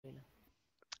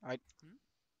Alright.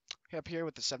 Up here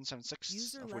with the 776,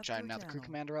 User of which left I am your now the crew channel.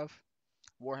 commander of.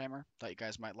 Warhammer, that you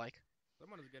guys might like.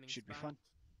 Someone is getting Should be spanked.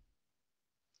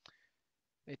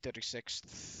 fun.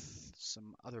 836th,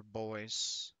 some other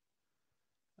boys.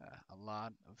 A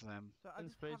lot of them. So I In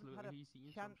just space, haven't look had at a he's seen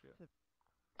some chance shit.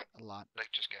 to A lot.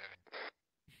 Like, just go.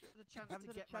 the chance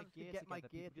to get my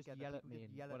gear together. Just yell at me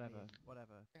and whatever.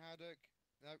 Whatever. Haddock,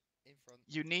 no, in front.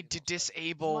 You need to You're not supposed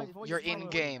disable My voice your is horrible-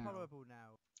 in-game. horrible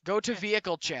now. Go to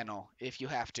vehicle channel if you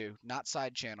have to, not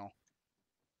side channel.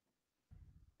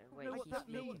 I don't know what that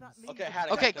means. Okay,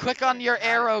 Haddock, Okay, come click here. on your Haddock,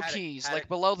 arrow Haddock, keys, Haddock, like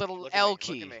below the look L at me,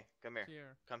 key. Look at me. Come here.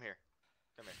 Here. Come here.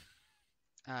 Come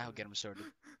here. I'll get him sorted.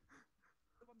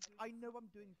 I know I'm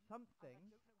doing something,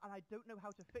 and I don't know how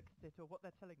to fix it or what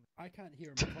they're telling me. I can't hear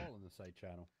him at all on the side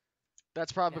channel.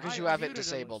 That's probably because you I have it muted him.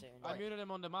 disabled. I muted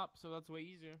him on the map, so that's way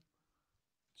easier.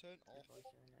 Turn off.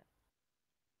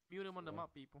 Mute him on the Yeah.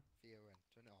 map, people. VON,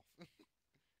 turn it off. There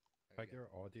we go. Figure,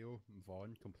 audio,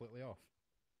 Vaughn, completely off.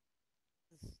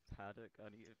 Haddock, I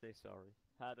need to say sorry.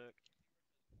 Haddock,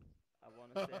 I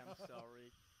want to say I'm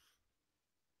sorry.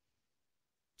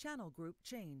 Channel group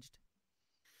changed.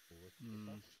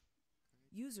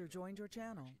 User joined your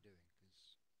channel. What are you doing?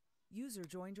 'Cause User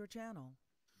joined your channel.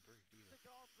 rude either.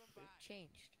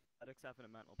 Changed. Haddock's having a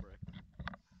mental break.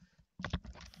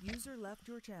 User left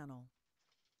your channel.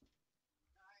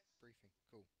 Briefing,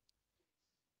 cool.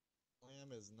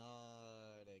 Lamb is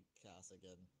not a cast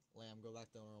again. Lamb, go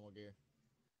back to normal gear.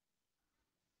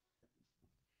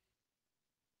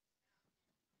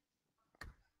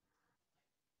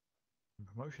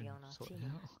 Promotion. Sorted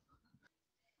out.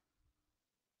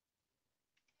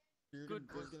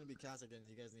 There's gonna be cast again.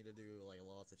 You guys need to do like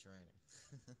lots of training.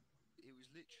 It was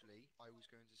literally, I was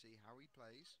going to see how he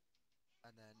plays,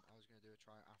 and then I was going to do a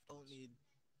try Don't afterwards. need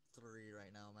 3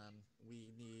 right now, man. We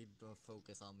need to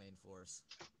focus on main force.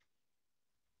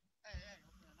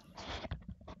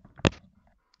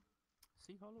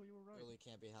 See, Hollow, you were right. Really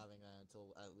can't be having that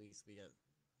until at least we get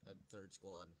a 3rd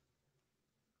squad.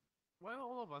 Why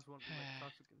all of us want to be like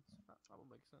Toxicants? That would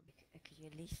make sense. Because you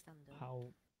least them though.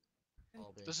 How? All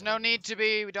being There's no focused. need to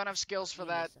be. We don't have skills for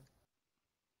that.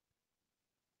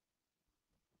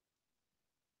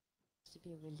 To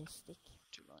be realistic.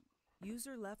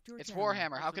 User left your It's channel.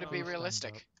 Warhammer. How could it be Stand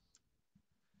realistic?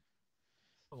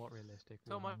 up. What realistic?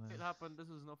 So much Warhammer. it happened. This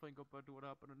is nothing compared to what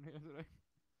happened in here today.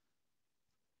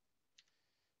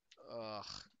 Ugh,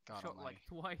 God Shot almighty. like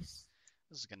twice.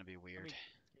 This is gonna be I weird.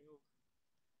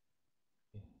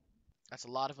 mean, That's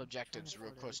a lot of objectives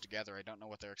real close together. I don't know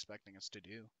what they're expecting us to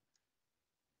do.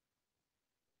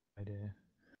 Idea.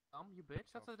 you bitch.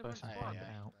 That's a different Person Aye, squad. aye, find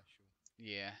aye. out.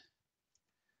 Yeah,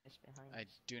 It's behind I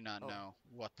us. do not Oh. know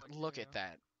what. Like, Look yeah. at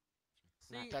that.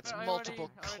 See, That's I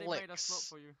multiple already made a slot clicks.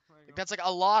 for you. There you Like, go. that's like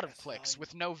a lot of That's clicks fine.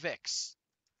 with no VIX.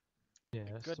 Yeah,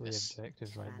 that's goodness. the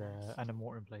objective right there. And a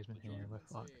mortar emplacement here. We're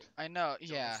fucked. I know.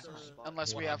 Yeah,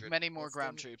 unless we have 100. many more Let's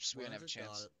ground do troops, we don't have a 100,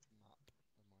 got chance. it.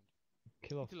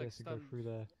 Kill off to, like, this and go stand through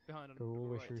there. Behind and Go all the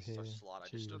way right. through here. Such a slot, I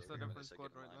just to- Just a different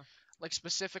squad right now. Like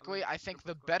specifically, I mean, I think the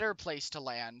different squad. better place to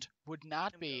land would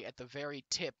not be at the very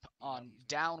tip on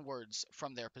downwards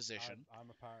from their position.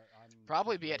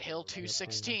 Probably be at Hill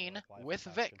 216 with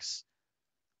VIX.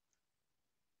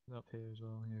 Up here as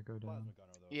well. Yeah, go down.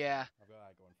 Yeah,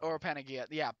 or Panagia.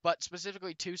 Yeah, but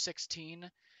specifically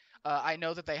 216. I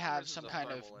know that they have This is some a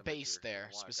kind of thermal base imager. there Why,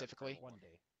 I've got specifically, thermal.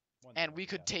 and we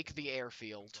could take the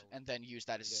airfield and then use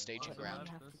that as a Yeah. staging You ground.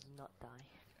 have to not die.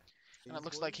 And it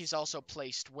looks like he's also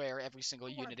placed where every single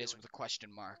unit is with a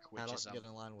question mark, which is Get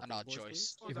in line with an these odd boys,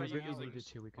 choice. What If are we you really using? needed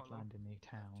to, we could Hollow? land in the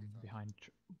town behind.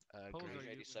 Pose Agreed. are you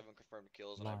 87 confirmed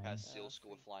kills, and I Line. passed seal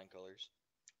school with flying colors.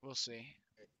 We'll see.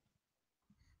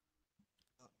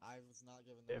 I was not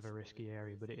given Bit of a those risky really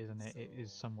area, but it isn't. It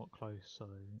is so- somewhat close, so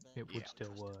it would Yeah.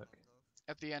 still work.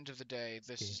 At the end of the day,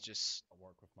 this is Okay. just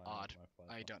odd.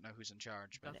 I don't know who's in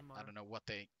charge, but Doesn't I matter. don't know what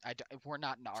they. We're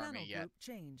not an Channel army yet. group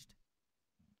changed.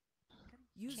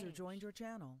 User Changed. joined your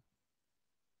channel.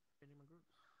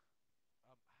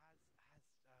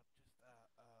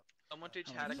 Someone teach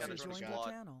How many Haddock how to User run a joined joined your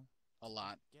squad. channel. A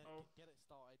lot. Get it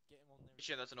started, get him on there.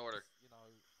 Yeah, that's an order. You know,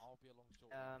 I'll be along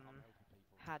shortly. I'm helping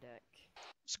people. Haddock.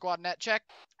 Squad net check.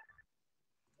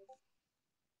 I'd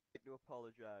like to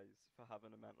apologise for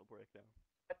having a mental breakdown.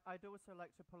 I'd also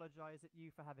like to apologise at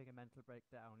you for having a mental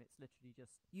breakdown. It's literally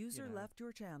just. User know. left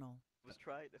your channel. I was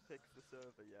trying to fix the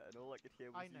server, yeah, and all I could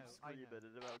hear was I you know, I know. screaming,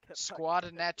 and then I'll get back Squad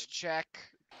to net it. check.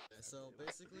 So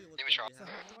basically, what Give me a shot. So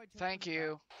how do I jump Thank on the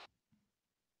you.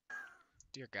 back?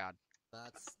 Dear God.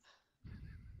 That's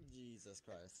Jesus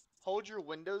Christ. Hold your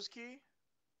Windows key.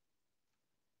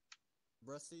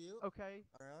 Breast to you. Okay.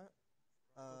 All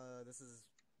right. This is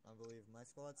I believe my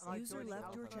squad's Am I User joining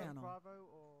left your Alpha, channel. Bravo,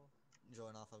 or...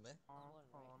 join off of me. Hold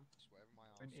on. It's whatever my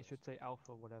And arse it says. should say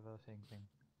alpha whatever thing.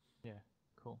 Yeah,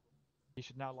 cool. He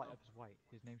should now light up as white.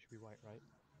 His name should be white, right?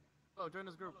 Oh, join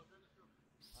this group.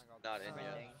 Hang on. Not in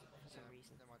yet. For some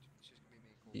reason. Never mind. It's just gonna be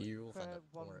me and Corbett. You will find Fair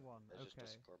it. Don't worry. 1-1, It's okay.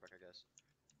 just Corback, I guess.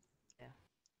 Yeah.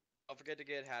 Don't forget to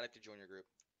get Haddock to join your group.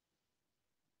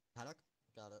 Haddock,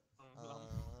 got it. Lum.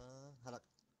 Haddock,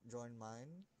 join mine.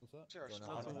 What's that? Sure, Join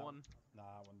That's off a of 1.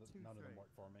 Nah, none of them 2-3.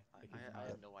 work for me. I because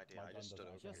have no idea. my I just gun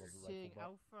stood doesn't over have here. a Just seeing rifle butt.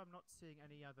 Alpha, I'm not seeing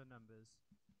any other numbers.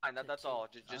 Fine, that's all.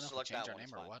 I don't Just know select if we change that our one.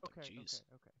 name It's or fine. what, but Okay, jeez.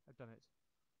 okay, I've done it.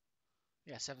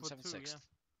 Yeah, For 776. 2,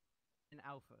 yeah. In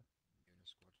Alpha. Unit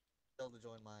squad. Still to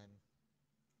join mine.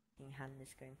 King Hand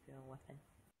is going through a weapon.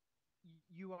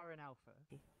 You are in Alpha.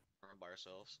 We're by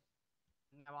ourselves.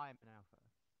 Now I am in Alpha.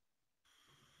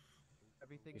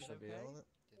 Everything We is should be okay? on it.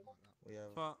 Didn't like that. We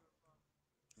have Fuck.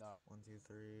 No. 1, 2,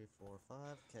 3, 4, 5.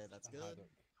 Okay, that's good. Haddock.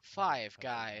 5 Okay,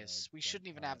 guys. We don't shouldn't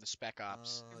even have have the spec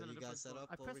ops. He's in a You guys different set squad. up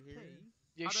I over pressed here? P.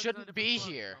 You Haddock's in a shouldn't different be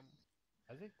squad, here.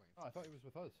 Is he? Oh, I thought he was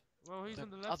with us. Well, he's The on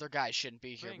the left. other guys shouldn't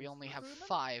be here. We Rings. only have Recruitment?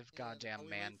 5 Yeah, goddamn while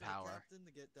we wait for the manpower. captain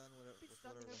to get done with Big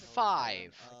whatever standing the ovation. hell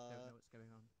Five. he's I doing. don't know what's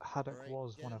going on. Haddock Alright,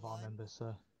 was get one in of our line. members,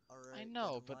 sir. Alright, I know,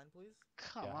 get in but line, please.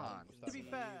 come Yeah, on. To be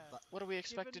fair, What are we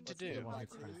expected to given do? One how I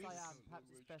serious crashed. I am, perhaps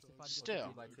it's best if I'm just Still.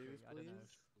 a By two, twos, I don't know.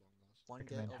 please. One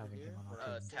get Recommend over having here. him on our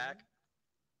for team. Tack.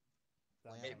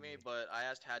 Lamb. Hate me, but I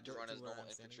asked Had to Go run to as where normal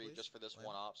I'm standing, infantry please. just for this Lamb.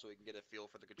 one op so we can get a feel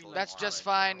for the control. That's of just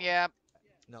armor. fine, yeah.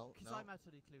 No, Because no. I'm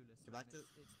utterly clueless. Get back and to-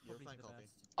 it's you're probably fine, for the Coffee.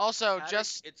 best. Also, Haddock,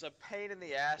 just it's a pain in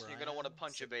the ass, and you're gonna want to Brian,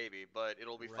 punch a sit- baby, but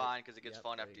it'll be Right. fine because it gets Yep,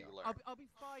 fun there after you you go. learn. I'll be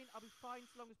fine. I'll be fine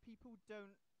so long as people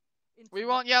don't. We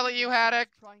won't yell at interrupt me you, when someone's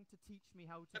Haddock. Trying to teach me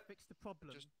how to fix the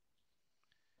problem. Just-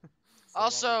 So while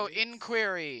also we wait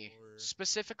inquiry. for-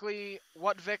 Specifically,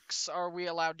 what Vix are we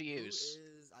allowed to Who use?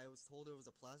 is? I was told it was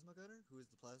a plasma gunner. Who is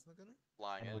the plasma gunner?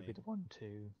 Flying I would in. be the one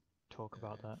to talk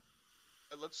about that.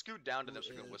 Let's scoot down to Who them so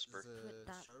we can is, whisper. Put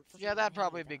that sharpshooter? fucking Yeah, that'd heavy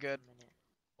probably be down for a good. minute.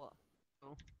 What?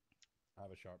 I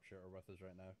have a sharpshooter with us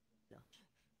right now.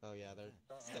 Oh yeah, they're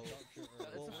still. Sharpshooter. Well,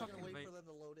 a we're fucking gonna wait vape. for them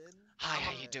to load in. Hi, how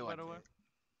Alright. you doing? By the way.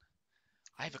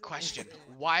 I have a Please let us question.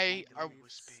 in. Why are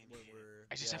Briefs when we're-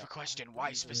 I just yeah, have a question. I'm Why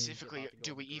pretty sure he's specifically about to go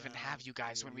do we even underground. have you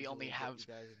guys We when we usually only get have you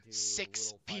guys into 6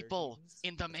 little fire people teams.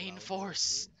 in the That's main what I would do,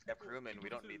 force? actually. Yeah, crewmen, we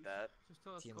don't need that. Just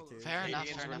tell us Team of colors. two. Fair enough,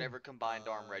 Canadians fair were enough. never combined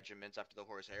armed Uh, regiments after the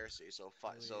Horse Heresy, so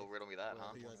really, so we don't need that,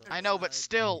 huh? whatever you guys on I the know, but side,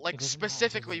 still, It like, doesn't matter.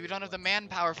 specifically, we don't have the what's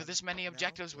manpower going for on this many now,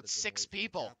 objectives we're with just gonna 6 wait for the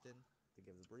people. captain to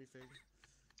give the briefing.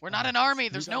 We're not an Ah, army, you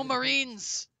there's guys no are gonna-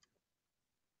 Marines!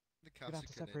 The You're gonna have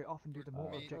to Cassican separate off and do the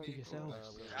mortar me objective and yourself.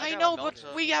 Corbett. I got know, a but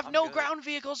Melta. we have I'm no good. ground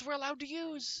vehicles we're allowed to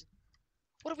use!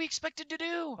 What are we expected to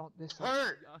do? Not this.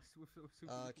 Hurt! Yes, with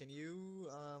super Can you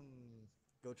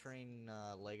go train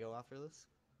Lego after this?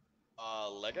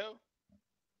 Lego?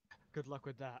 Good luck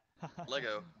with that.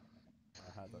 Lego.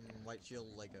 Haddock. White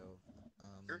Shield Lego.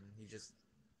 Sure. He just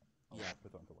Oh, yeah. we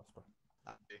don't go whisper.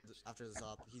 After this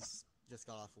op, he's just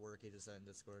got off work. He just said in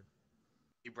Discord.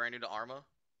 You brand new to Arma?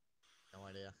 No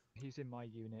idea. He's in my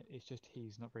unit. It's just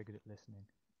he's not very good at listening.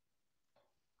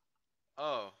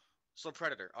 Oh. So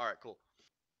Predator. Alright, cool.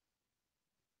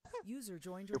 User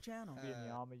joined your channel. Be in the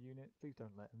armor unit. Please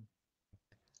don't let him.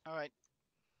 Alright,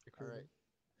 Recruitment.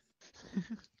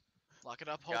 lock it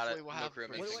up. Got Hopefully it. we'll No have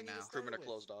crewmen. What do I briefing need to now. start Crewmen are with?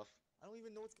 closed off. I don't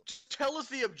even know what's going Tell us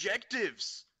the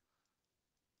objectives!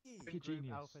 You're Group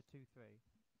genius. Alpha 2-3.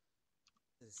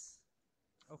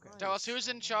 Okay. Tell us who's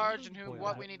in charge and who, Boy,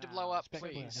 what I- we need to blow up, Spec boy,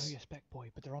 I know please. you're spec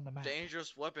boy, but they're on the map.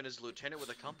 Dangerous weapon is lieutenant with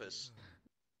a compass.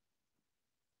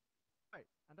 Right,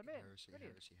 and I'm in. Heresy,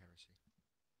 Brilliant. heresy, heresy.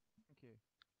 Thank you.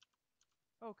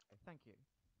 Okay, thank you.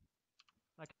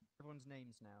 Like everyone's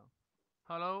names now.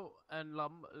 Hello, and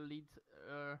Lum reads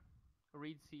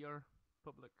here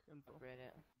public info. Read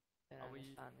it. Don't Are we-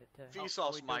 understand it too.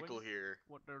 Vsauce we Michael doing? here.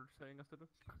 What they're saying us to do.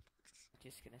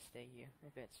 Just gonna stay here.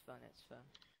 If it's fun, it's fun.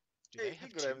 Do they have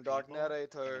 2 people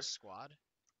in a squad?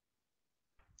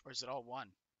 Or is it all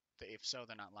one? If so,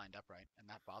 they're not lined up right, and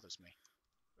that bothers me.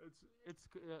 It's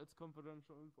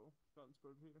confidential info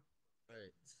transferred here.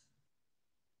 Right.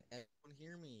 Everyone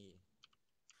hear me?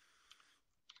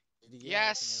 Can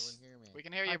Yes! everyone hear me? We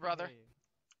can hear I you, can brother. hear you.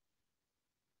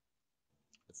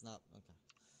 It's not okay.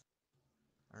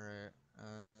 All right.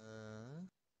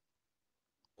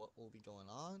 What will be going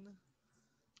on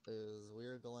is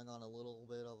we're going on a little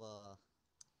bit of a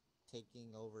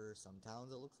taking over some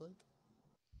towns. It looks like.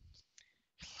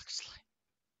 It looks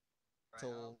like.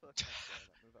 So,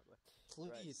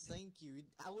 please, thank you.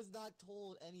 I was not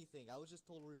told anything. I was just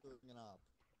told we were going up.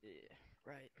 Yeah,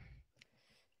 right.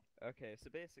 Okay, so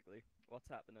basically, what's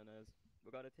happening is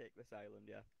we're gonna take this island,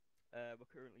 yeah. We're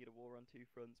currently at a war on two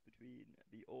fronts between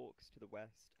the orcs to the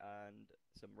west and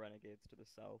some renegades to the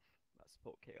south that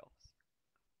support chaos.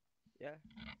 Yeah,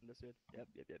 understood. Yep.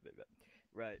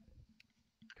 Right.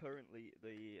 Currently,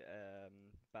 the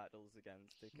battles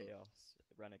against the chaos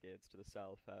renegades to the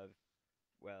south have,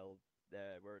 well,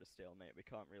 we're at a stalemate. We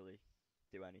can't really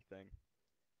do anything.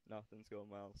 Nothing's going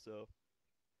well. So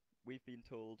we've been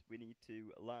told we need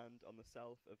to land on the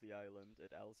south of the island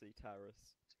at LZ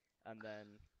Terrace, and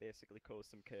then basically cause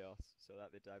some chaos so that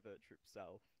they divert troops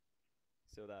south,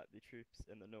 so that the troops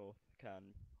in the north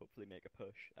can hopefully make a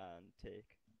push and take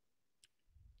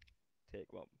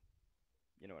what,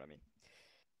 you know what I mean,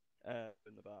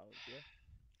 in the battles, yeah.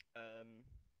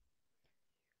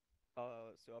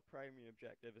 So our primary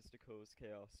objective is to cause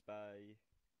chaos by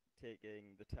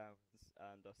taking the towns,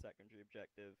 and our secondary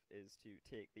objective is to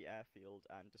take the airfield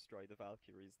and destroy the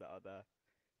Valkyries that are there,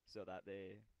 so that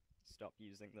they stop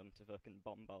using them to fucking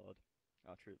bombard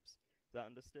our troops. Is that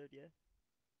understood, yeah?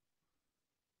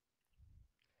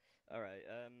 Alright,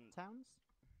 Towns?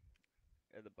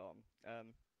 At the bottom.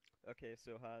 Okay,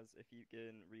 so if you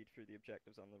can read through the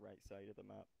objectives on the right side of the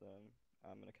map, then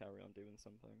I'm gonna carry on doing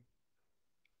something.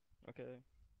 Okay.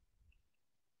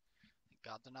 Thank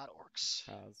God they're not orcs.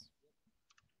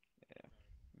 Yeah.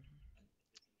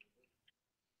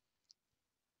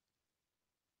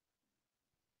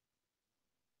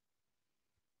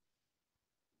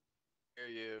 Hear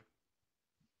you.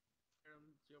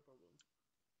 It's your problem.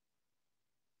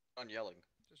 I'm yelling.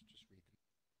 Just read them.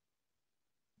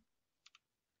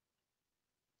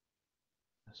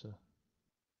 Yes, sir.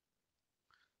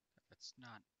 That's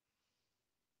not.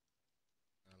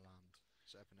 Land.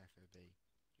 Set up an FOB.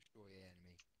 Destroy the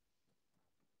enemy.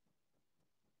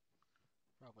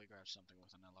 Probably grab something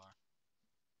with an LR.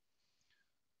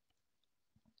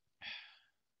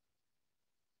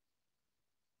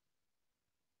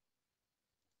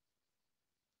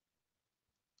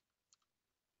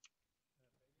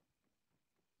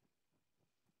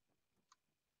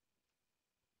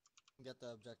 Get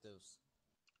the objectives.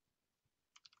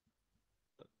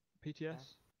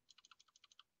 PTS?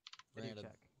 Random.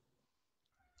 Check.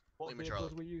 What Lima vehicles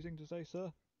Charlie. are we using today,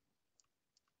 sir?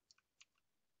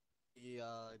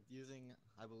 Using,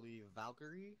 I believe,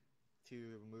 Valkyrie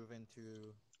to move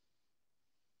into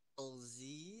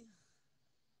LZ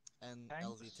and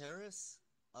LZ Tanks? Terrace.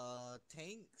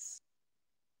 Tanks.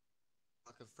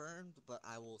 Not confirmed, but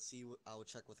I will see. I will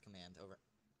check with command. Over.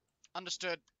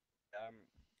 Understood.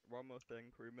 One more thing,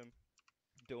 crewman.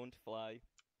 Don't fly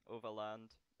over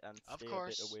land and Of stay a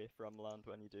course. bit away from land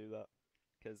when you do that,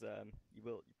 because you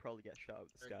probably get shot out of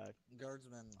the sky.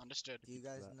 Guardsmen. Understood. Do you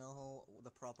guys That. know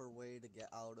the proper way to get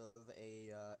out of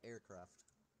a aircraft?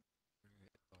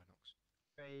 Binocs.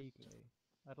 Vaguely.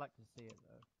 I'd like to see it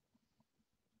though.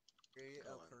 Create a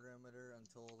Go on. perimeter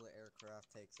until the aircraft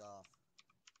takes off.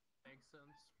 Makes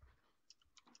sense.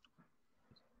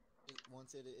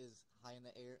 Once it is high in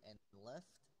the air and left,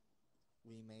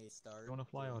 we may start. Do you want to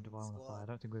fly or do I want to fly? I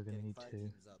don't think we're going to need fire to.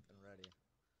 teams up and ready.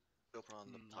 Go put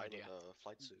on the No pilot idea.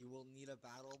 flight suit. You will need a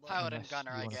battle bus. Pilot and Unless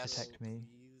gunner, you I want to guess. protect me.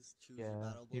 Please choose Yeah, a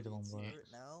battle either one buddy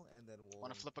works. now, and then we'll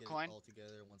Wanna flip a get coin? it all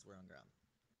together once we're on ground.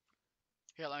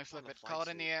 Here, let me Put on flip the it. flight Call it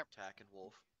in the suit, air. Tack and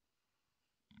Wolf.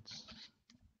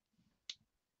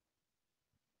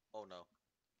 Oh no.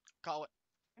 Call it.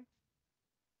 You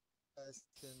guys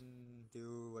can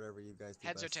do whatever you guys do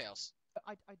Heads or best. tails?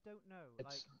 I don't know.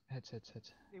 Heads, Like,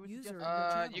 heads. it was User in suggested your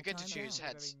that channel you get to timed choose out.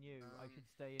 heads. Very new. I should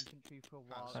stay infantry for a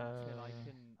while Pass. until I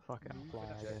can Fuck it, move. fly, but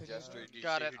I that's guess. Jester, pretty do you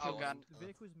Got see it, who I'll joined? gun. The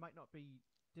vehicles might not be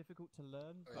difficult to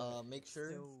learn. Make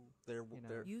sure still, they're, you know.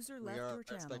 they're User we left are your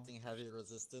channel. expecting heavy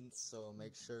resistance, so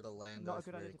make sure to land Not a us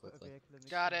good very idea to put a quickly. vehicle in the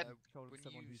Got it. control of When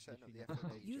someone you who's set up the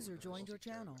literally FOB, User join joined your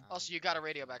Stick Joe channel. and Also, you got a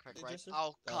radio Flight backpack, Hey, right? Jester?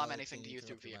 I'll comm Can anything to you you turn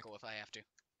through off your mic? vehicle if I have to.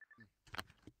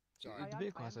 Sorry. The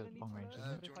vehicle has a am long gonna range, need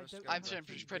doesn't to it? learn, but if I I'm don't have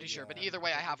pretty the, sure, but uh, either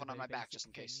way, I the have one on my very back basic just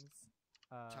in case.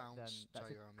 things, Towns, then tell that's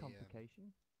a you on the,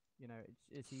 complication. You know,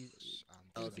 it's easy.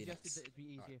 That It would be suggested nice. that it'd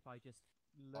be easier if I just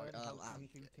Alright, learn how to I'm- shoot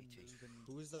and move and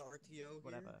Who's the RTO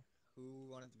whatever. here? Who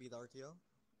wanted to be the RTO?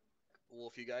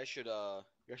 Wolf, you guys should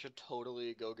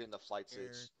totally go get in the flight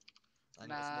suits. I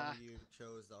noticed one Nah. of you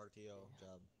chose the RTO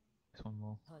job. This one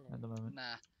will, at the moment.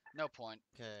 Nah, no point.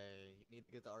 Okay, you need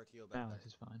to get the RTO Now back. this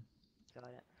is fine. Got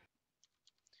it.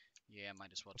 Yeah,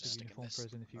 might as well What's just the stick in uniform this. for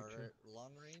us in the future? Alright,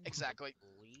 long range. Exactly.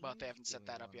 Please. Well, they haven't Give set me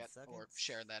that up 1 yet, or second.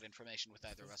 shared that information with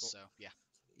either of us, Cool. so yeah.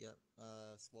 Yep.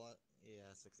 SWAT.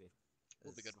 Yeah, 60.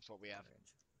 We'll be is good with what we long have.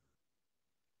 range.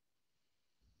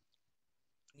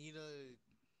 Need a.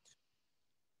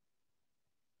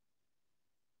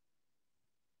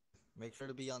 Make sure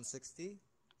to be on 60.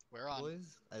 We're on.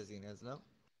 Boys, as you guys know.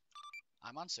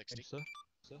 I'm on 60.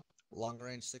 Sir? Long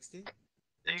range 60?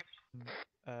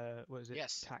 What is it?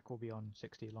 Yes. TAC will be on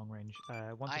 60 long range.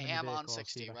 Once I I'm in the am vehicle, on I'll see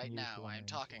 60 if I can right use the now. long I am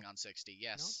range. talking on 60.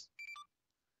 Yes.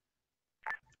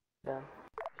 Done.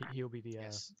 He'll be the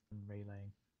Yes.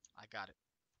 relaying. I got it.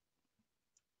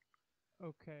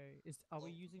 Okay. Are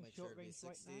we using Make short sure it be range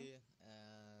right 60 now?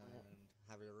 and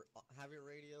have your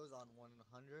radios on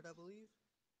 100, I believe.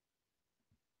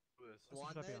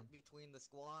 Squad should I be net on? between the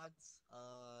squads.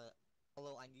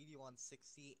 Hello, I need you on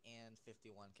 60 and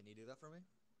 51. Can you do that for me?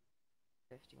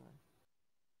 51.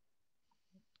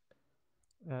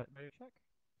 Radio check.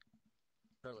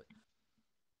 Surely.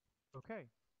 Okay.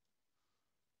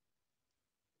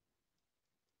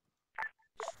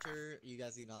 Sure, you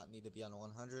guys do not need to be on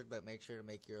 100, but make sure to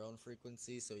make your own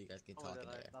frequency so you guys can talk in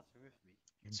there. That's with me.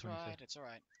 It's alright. It's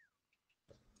alright.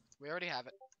 We already have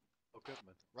it. Oh, good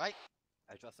man. Right?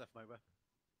 I just left my weapon.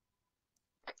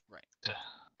 Right.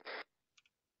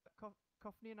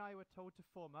 Coffney and I were told to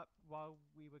form up while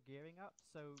we were gearing up,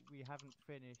 so we haven't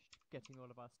finished getting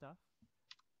all of our stuff.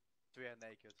 So we are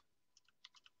naked.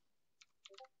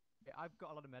 Yeah, I've got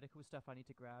a lot of medical stuff I need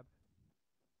to grab.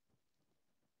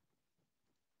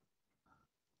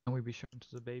 Can we be shown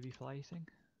to the baby fly thing?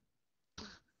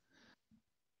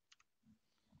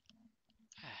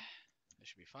 This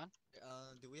should be fun.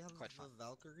 Do we have Quite the fun.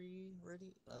 Valkyrie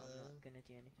ready? I'm not gonna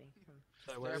do anything.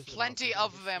 There are plenty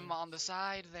of them on the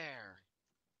side there.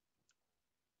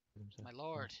 My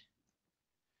lord.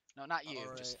 No, not you.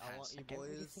 Alright, Just I want Haz. you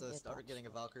boys to start getting a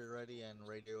Valkyrie ready and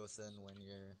radio us in when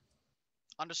you're...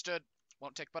 Understood.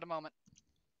 Won't take but a moment.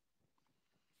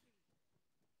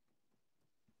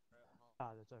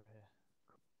 Ah, that's over here.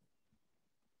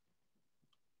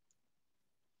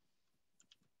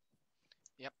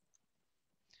 Yep.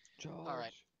 Charge.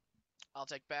 Alright. I'll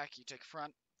take back, you take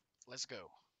front. Let's go.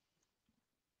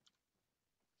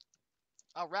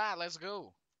 Alright, let's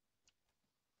go.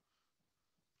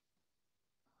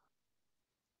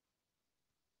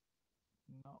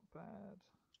 Not bad.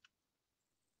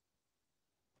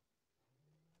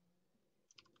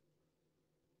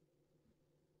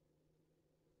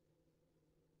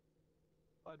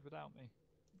 Died without me.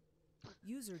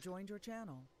 User joined your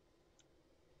channel.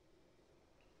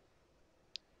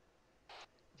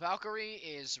 Valkyrie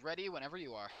is ready whenever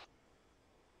you are.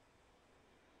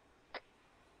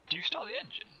 Do you start the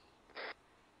engine?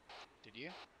 Did you?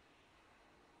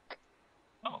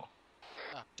 Oh.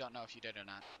 Oh, don't know if you did or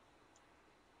not.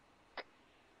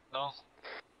 No. Make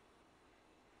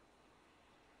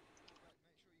sure you got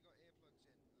earplugs in, otherwise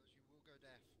you will go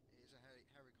deaf. It is a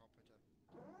helicopter.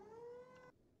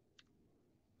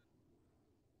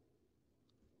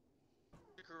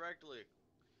 Correctly.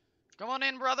 Come on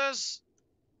in, brothers.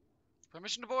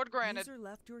 Permission to board granted. User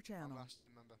left your I'm channel. last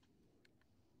member.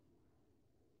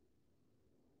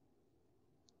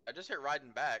 I just hit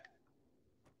riding back.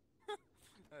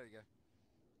 There you go.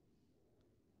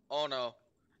 Oh no.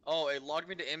 Oh, it logged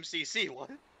me to MCC. What?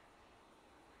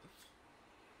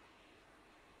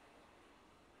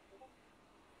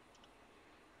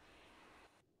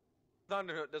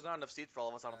 There's not enough seats for all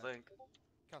of us, I don't think.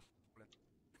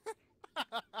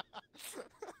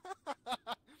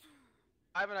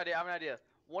 I have an idea.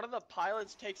 One of the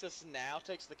pilots takes us now,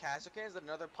 takes the Casicans, and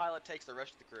another pilot takes the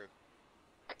rest of the crew.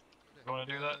 You want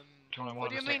to do that? Do you want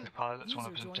What to do you mean? take the pilots, one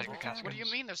of User them joined take your the channel. Cascans? What do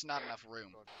you mean there's not enough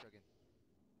room?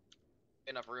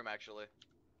 Enough room, actually.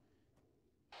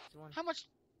 How much?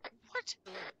 What?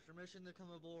 Permission to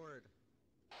come aboard.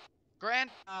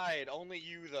 Granted, only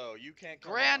you though. You can't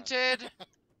come on. Granted.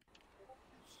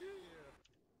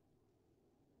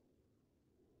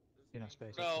 Enough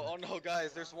space. No, oh no,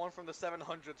 guys, there's one from the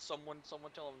 700. Someone tell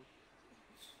him.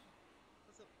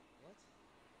 What's up? What?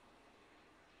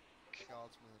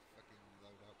 Guardsman, fucking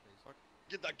load out, please.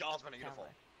 Get that Guardsman a uniform.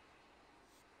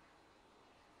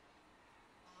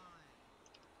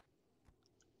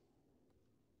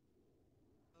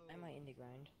 Am I in the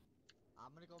ground?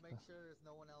 I'm gonna go make sure there's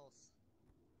no one else.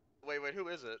 Wait, who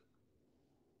is it?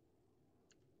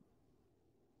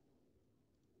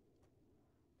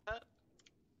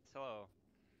 Hello.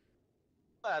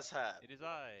 Asshat. It is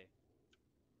I.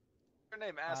 Your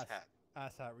name Asshat.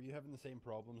 Asshat, were you having the same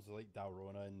problems like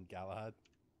Dalrona and Galahad?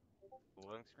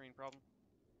 Loading screen problem?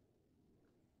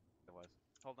 It was.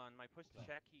 Hold on, my push to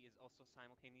chat key is also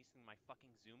simultaneously my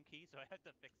fucking zoom key, so I had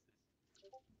to fix this.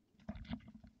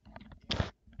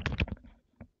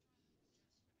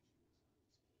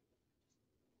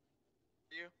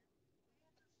 You?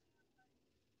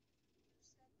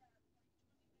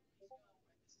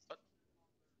 What?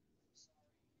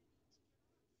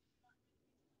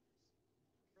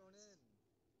 Thrown in.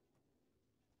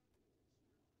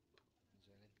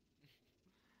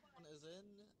 is in,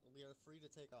 we are free to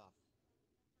take off.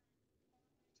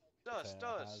 Dust.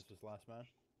 Has was last man.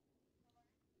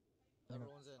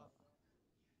 Everyone's in.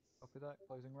 Copy that.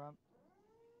 Closing ramp.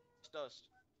 Dust.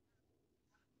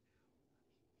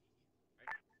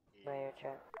 Layer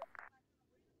check.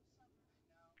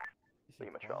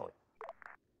 Lima Charlie.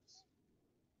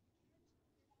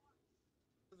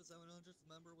 Is 700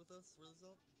 member with us for this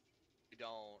up? You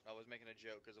don't. I was making a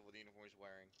joke because of what the uniform he's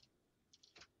wearing.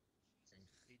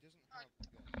 He doesn't have the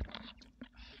gun.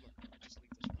 Good luck. Just leave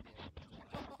this video.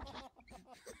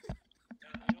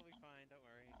 It'll be fine, don't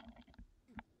worry.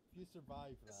 If you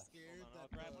survive that. Scared Hold on, that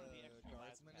I'll grab one of the extra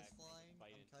guardsman is packs and flying?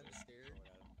 bite I'm into kind of it, scared. throw it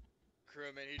at him.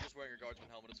 Crewman, he's just wearing a guardsman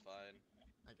helmet. It's fine.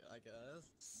 I guess.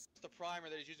 It's the primer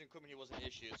that he's using equipment he wasn't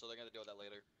issued, so they're gonna deal with that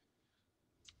later.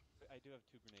 I do have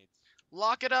 2 grenades.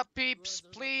 Lock it up, peeps,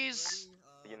 please.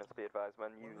 Units be advised,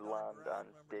 when you land and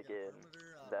dig in,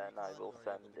 then I will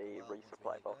send a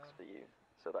resupply box for you,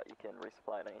 so that you can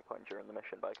resupply at any point during the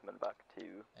mission by coming back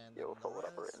to your forward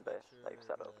operating base that you've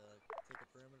set up. Take a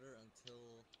perimeter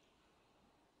until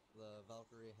the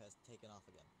Valkyrie has taken off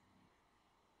again.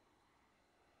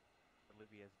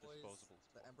 Olivia's Boys, disposables.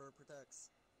 the Emperor protects.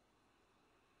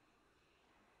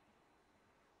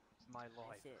 My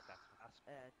life. Is it,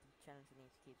 That's what the challenger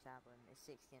needs to keep Sablin. Is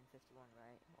 60 and 51,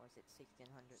 right? Or is it 60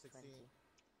 and 120?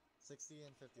 60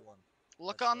 and 51.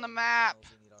 Look That's on the the map.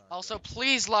 channels we need on our Also, channel.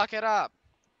 please lock it up.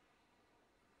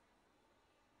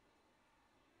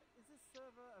 Is this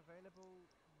server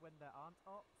available when there aren't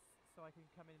ops, so I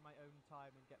can come in my own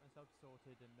time and get myself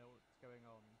sorted and know what's going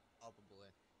on?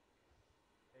 Probably.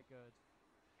 Okay, good.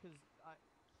 Because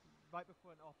right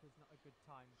before an op is not a good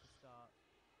time to start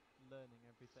learning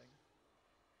everything.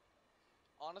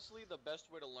 Honestly, the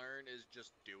best way to learn is just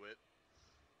do it.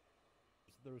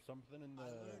 There was something in the.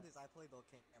 I learned is I played the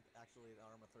actually the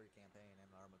Arma 3 campaign and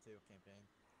the Arma 2 campaign.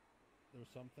 There was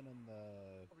something in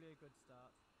the. Probably a good start.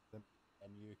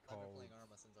 And you I've called. been playing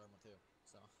Arma since Arma 2,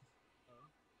 so. Oh.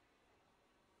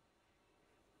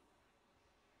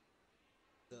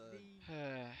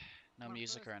 No My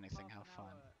music or first anything, half how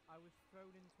an fun. hour, I was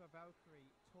thrown into a Valkyrie,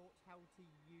 taught how to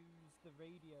use the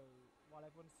radio while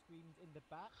everyone screamed in the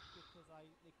back because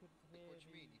they couldn't hear What do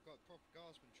you me. mean? You've got proper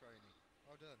guardsman training.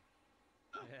 Well done.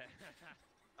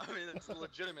 I mean, it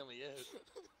legitimately is.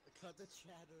 Cut the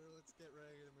chatter, let's get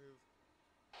ready to move.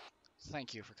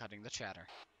 Thank you for cutting the chatter.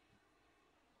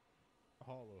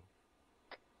 Hollow.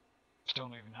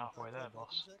 Still not even halfway there,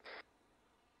 boss.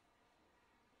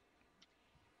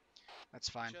 That's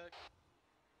fine. Check.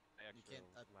 You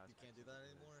can't do that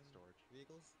anymore in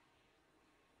vehicles?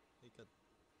 You could.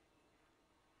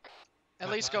 At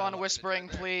least go on whispering,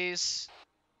 please.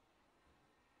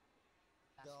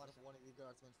 God, if one of you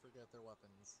guardsmen forget their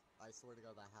weapons. I swear to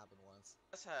God that happened once.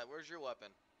 That's hat. Where's your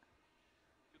weapon?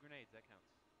 2 grenades, that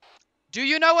counts. Do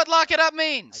you know what lock it up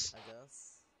means? I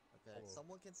guess. Okay. Can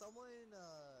someone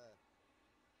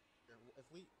if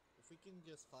we can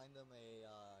just find them a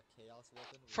chaos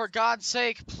weapon. For God's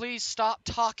sake, please stop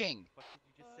talking. What did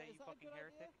you just say, you fucking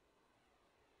heretic?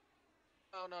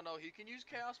 Oh, no. He can use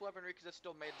chaos weaponry because it's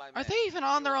still made by Are men. they even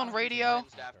on their own radio?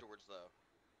 Afterwards, though.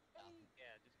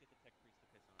 Yeah, just get the tech priest to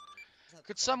piss on it.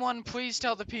 Could someone please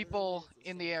tell the people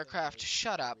in the aircraft to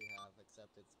shut up? We have,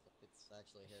 except it's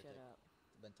actually heretic. Shut up.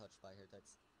 It's been touched by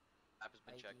heretics. App has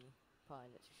been checked.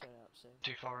 Pilot, shut up, so.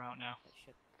 Too far out now.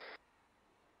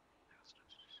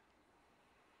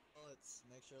 Let's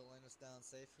make sure to land us down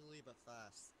safely but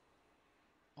fast.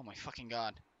 Oh my fucking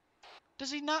god.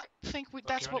 Does he not think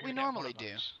that's what we normally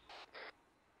do?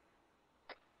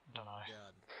 Don't know.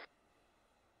 God.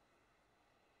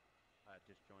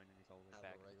 Just joined and he's all the way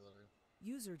back.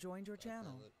 User joined your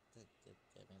channel. It's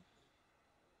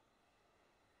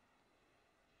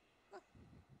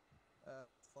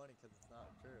funny because it's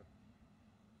not true.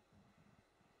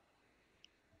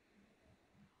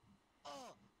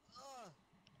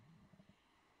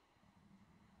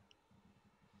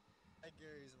 Hey,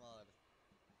 Gary's mod.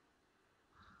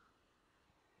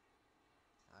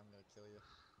 I'm gonna kill you.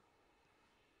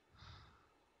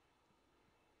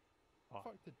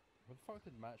 Where the fuck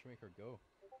did Matchmaker go?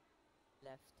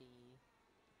 Left the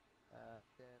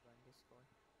server on Discord.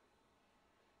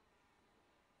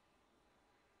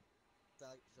 It's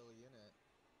actual unit.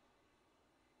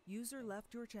 User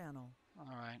left your channel.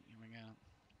 Alright, here we go.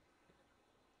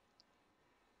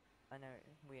 I know,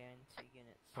 we are in 2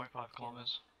 units. 0.5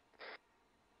 kilometers.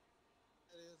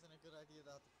 It isn't a good idea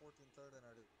that the 14th in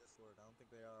our Discord. I don't think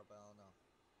they are, but I don't know.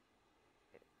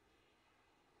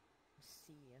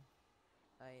 See ya.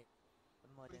 The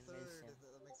modern 43rd,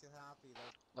 that makes you happy.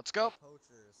 Let's go.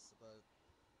 Poachers, but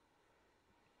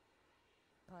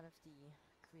part of the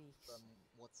creaks.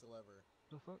 whatsoever.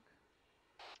 The fuck?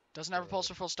 Doesn't have a pulse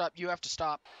for full stop. You have to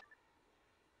stop.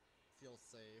 Feel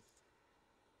safe.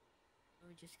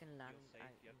 We're just gonna land. Feel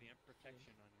safe. You have the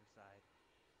protection on your side.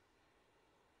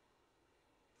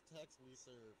 Protect, we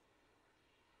serve.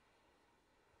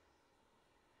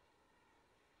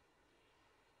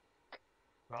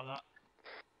 About that.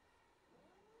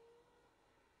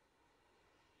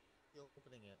 You're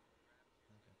opening it.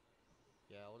 Okay.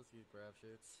 Yeah, I'll just use grab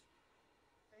shoots.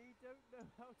 I don't know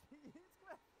how to use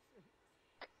questions.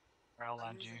 I'll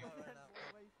land you. Right now.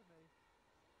 Away from me.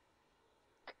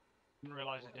 Didn't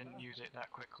realise it didn't use it that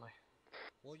quickly.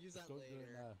 We'll use that Don't do it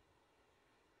later.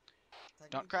 now.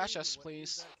 Don't crash Technically, us, we wouldn't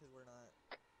use please. that 'cause we're not.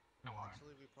 No worries.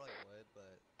 Actually, we probably would,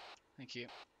 but. Thank you.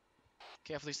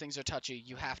 Careful, these things are touchy.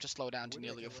 You have to slow down to Would it,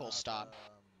 nearly a 'cause full we're not, stop.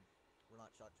 We're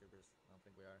not shot troopers. I don't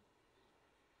think we are.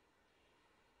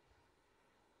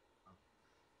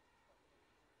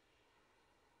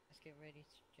 Let's get ready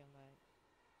to jump out.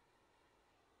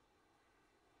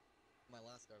 My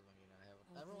last guard wing unit, I have.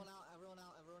 Okay. Everyone out! Everyone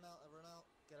out! Everyone out! Everyone out!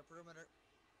 Get a perimeter.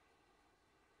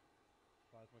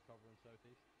 Plasma covering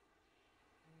southeast.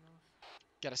 North.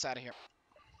 Get us out of here.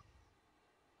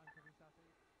 I'm coming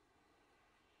southeast.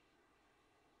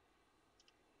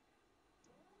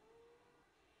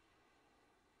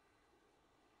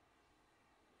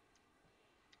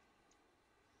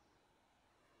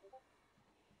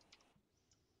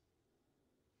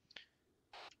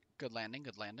 Good landing,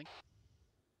 good landing.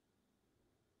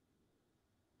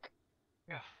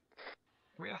 Yeah.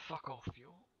 We have fuck all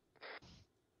fuel.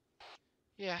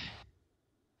 Yeah.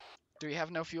 Do we have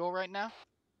no fuel right now?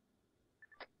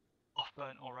 Off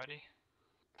burnt already.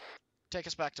 Take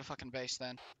us back to fucking base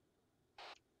then.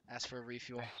 Ask for a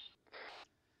refuel. Okay.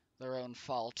 Their own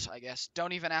fault, I guess.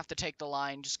 Don't even have to take the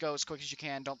line. Just go as quick as you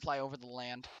can. Don't fly over the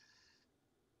land.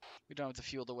 We don't have the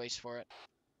fuel to waste for it.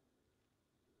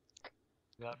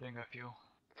 That bingo fuel.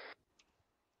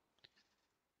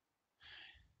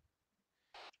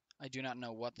 I do not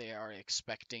know what they are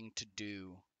expecting to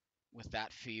do with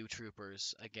that few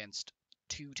troopers against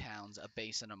 2 towns, a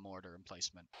base, and a mortar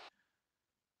emplacement.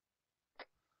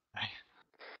 Hey.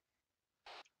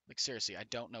 Like, seriously, I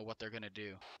don't know what they're gonna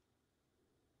do.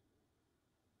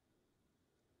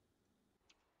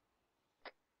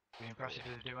 Be impressive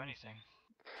if they do anything.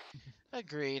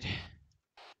 Agreed.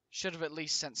 Should have at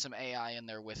least sent some AI in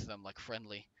there with them, like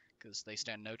friendly, because they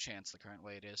stand no chance the current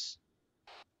way it is.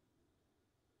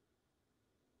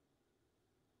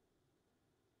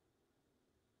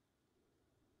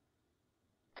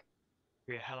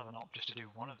 Be a hell of an op just to do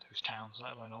one of those towns,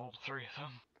 let alone all 3 of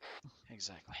them.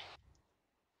 Exactly.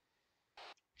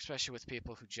 Especially with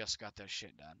people who just got their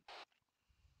shit done.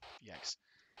 Yikes.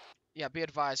 Yeah, be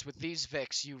advised, with these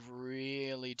Vics, you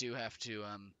really do have to,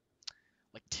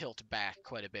 like, tilt back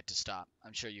quite a bit to stop.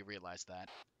 I'm sure you realize that.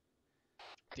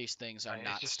 These things are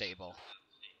not stable.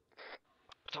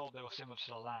 I told they were similar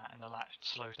to the LAT, and the LAT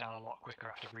slows down a lot quicker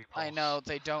after repulse. I know,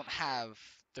 they don't have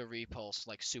the repulse,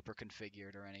 like, super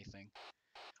configured or anything.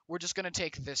 We're just gonna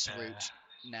take this route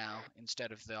now,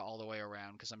 instead of the all the way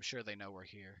around, because I'm sure they know we're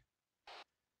here.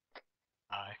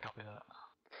 I copy that.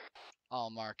 I'll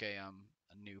mark a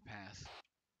new path.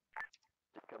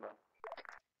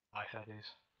 I said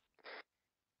these.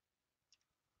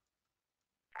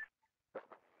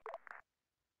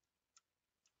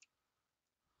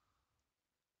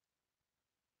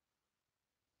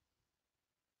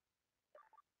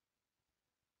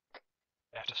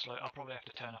 I have to slow. I'll probably have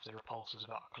to turn off the repulsors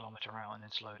about a kilometer out and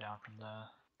then slow down from there.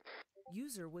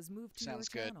 User was moved to Sounds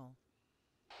your good. channel.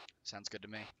 Sounds good to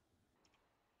me.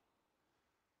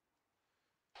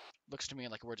 Looks to me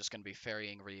like we're just going to be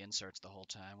ferrying reinserts the whole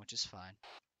time, which is fine.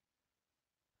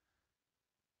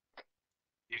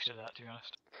 Used to that, to be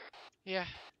honest. Yeah.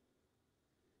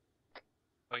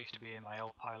 I used to be in my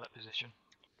old pilot position.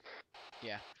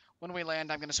 Yeah. When we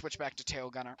land, I'm going to switch back to tail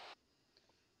gunner.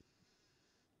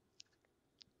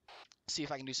 See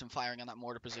if I can do some firing on that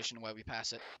mortar position while we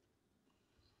pass it.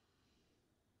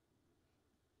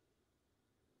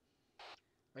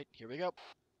 Right, here we go.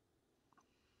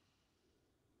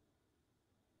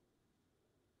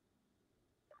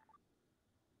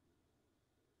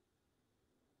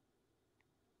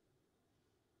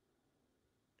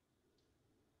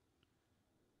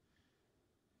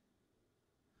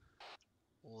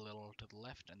 A little to the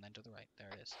left and then to the right. There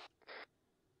it is.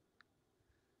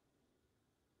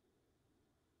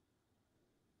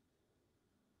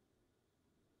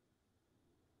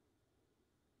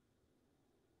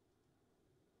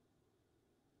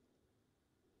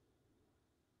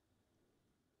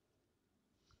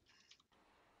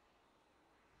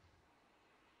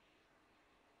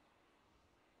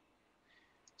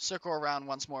 Circle around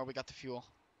once more. We got the fuel.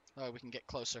 That way we can get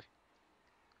closer.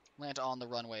 Land on the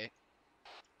runway.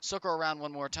 Circle around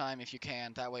one more time if you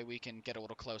can. That way we can get a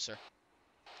little closer.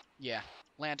 Yeah.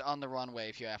 Land on the runway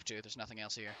if you have to. There's nothing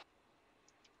else here.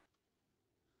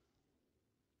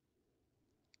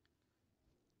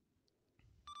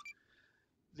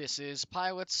 This is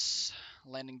pilots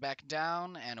landing back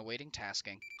down and awaiting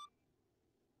tasking.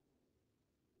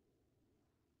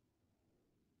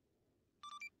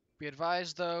 Be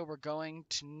advised, though, we're going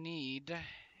to need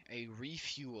a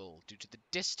refuel due to the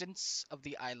distance of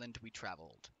the island we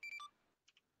traveled.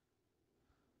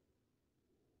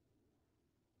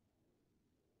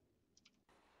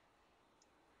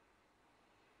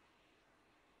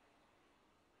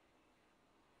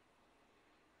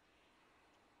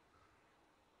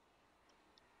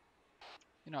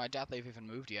 You know, I doubt they've even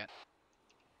moved yet.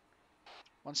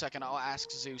 1 second, I'll ask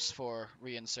Zeus for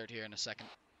reinsert here in a second.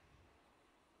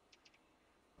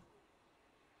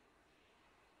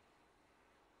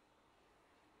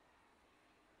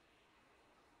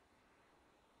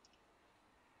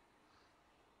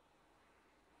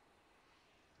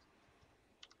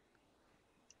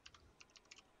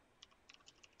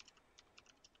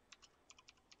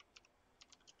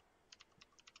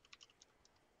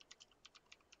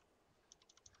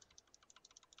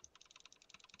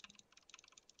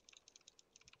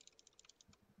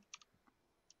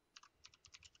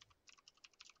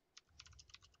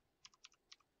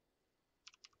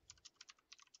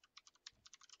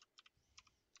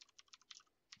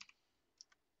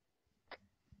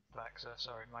 Back, sir.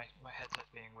 Sorry, my headset's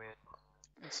being weird.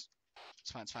 It's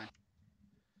fine, it's fine.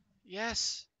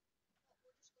 Yes!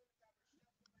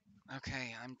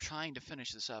 Okay, I'm trying to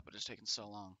finish this up, but it's taking so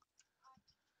long.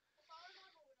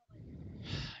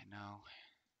 I know.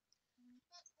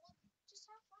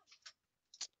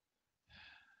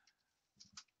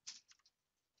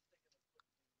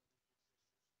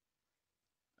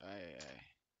 Aye.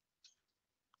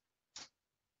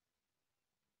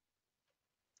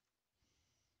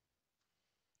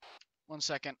 1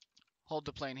 second. Hold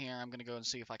the plane here. I'm gonna go and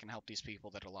see if I can help these people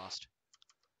that are lost.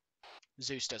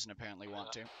 Zeus doesn't apparently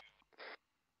want to.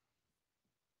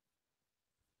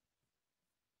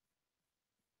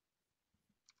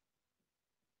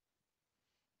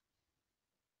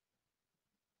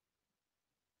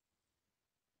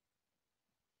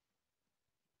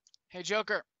 Hey,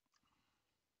 Joker!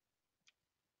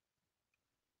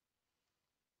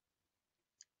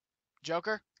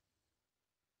 Joker?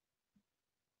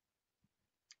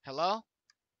 Hello?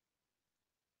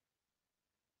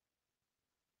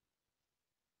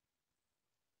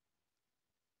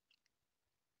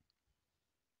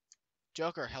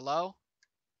 Joker, hello?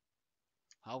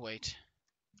 I'll wait.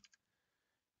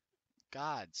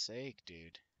 God's sake,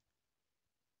 dude.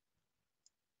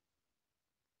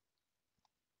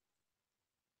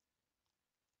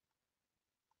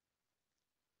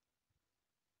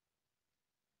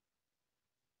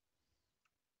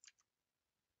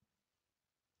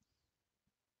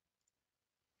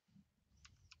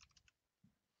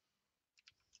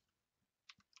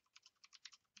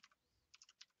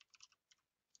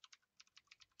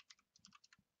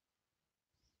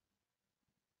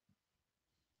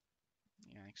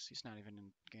 Yikes, he's not even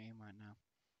in game right now.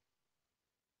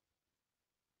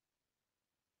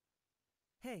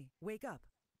 Hey, wake up.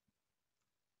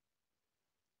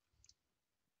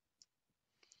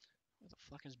 Where the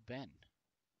fuck is Ben?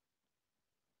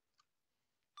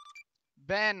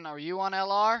 Ben, are you on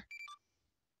LR?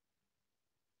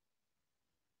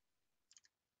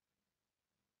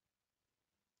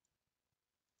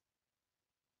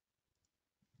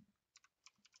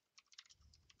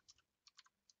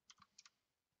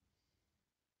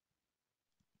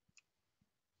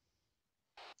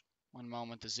 One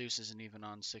moment, the Zeus isn't even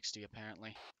on 60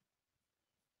 apparently.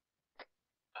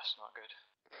 That's not good.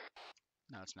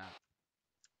 No, it's not.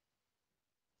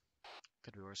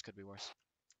 Could be worse, could be worse.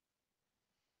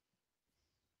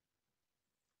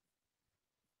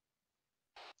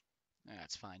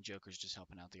 That's fine. Joker's just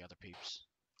helping out the other peeps.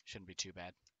 Shouldn't be too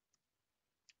bad.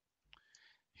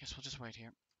 Guess we'll just wait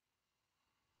here.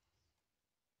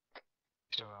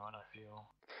 Still on, I feel.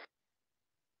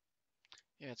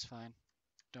 Yeah, it's fine.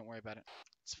 Don't worry about it.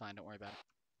 It's fine, don't worry about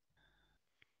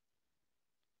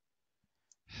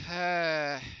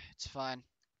it. It's fine.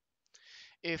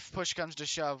 If push comes to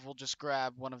shove, we'll just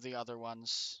grab one of the other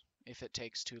ones if it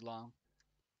takes too long.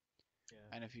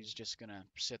 Yeah. And if he's just gonna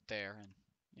sit there and,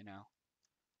 you know.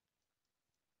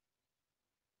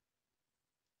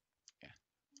 Yeah.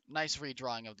 Nice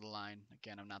redrawing of the line.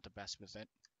 Again, I'm not the best with it.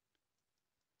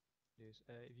 If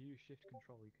you use shift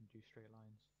control, you can do straight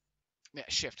lines. Yeah,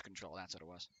 shift control, that's what it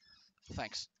was.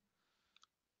 Thanks.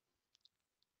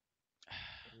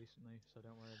 Recently, so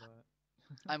don't worry about it.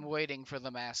 I'm waiting for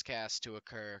the mass cast to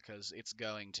occur, because it's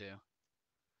going to.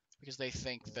 Because they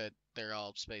think that they're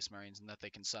all Space Marines and that they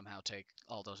can somehow take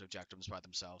all those objectives by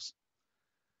themselves.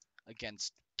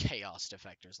 Against Chaos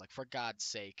Defectors. Like, for God's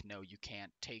sake, no, you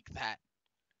can't take that.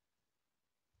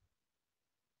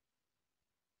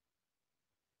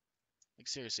 Like,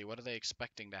 seriously, what are they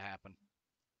expecting to happen?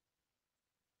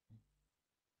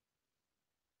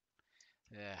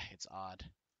 Yeah, it's odd.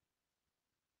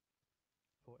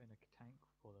 Put in a tank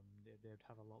for them, they'd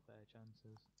have a lot better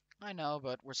chances. I know,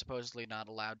 but we're supposedly not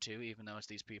allowed to, even though it's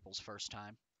these people's first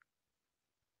time.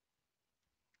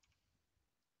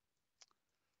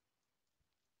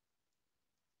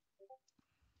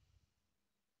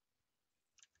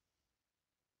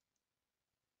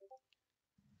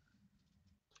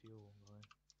 Fuel, though.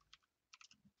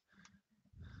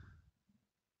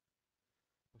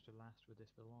 Supposed to last with this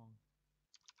for long.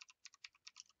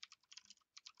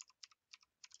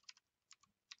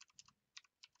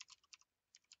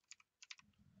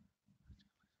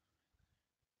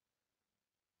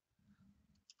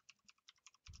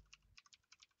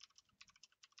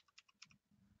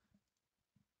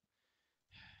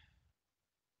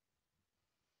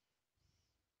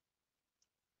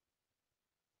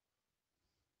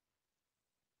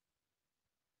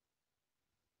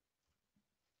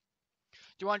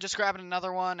 Do you want to just grab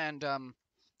another one and,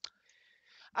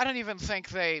 I don't even think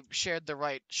they shared the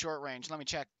right short range. Let me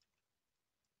check.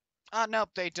 Nope,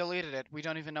 they deleted it. We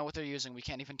don't even know what they're using. We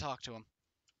can't even talk to them.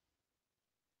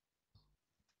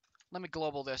 Let me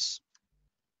global this.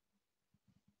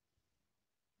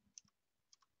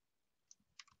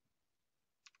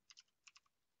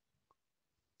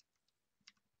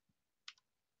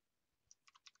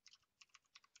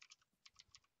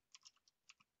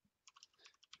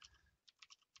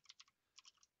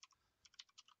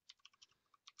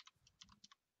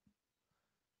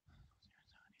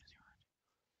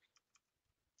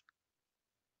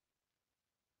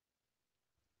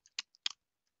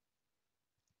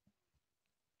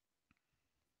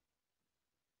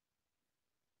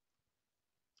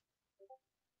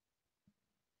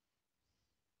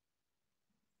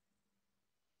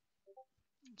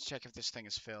 Let's check if this thing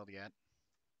is filled yet.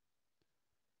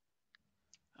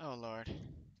 Oh, Lord.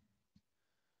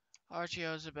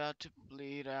 RTO's about to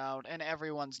bleed out, and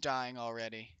everyone's dying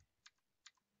already.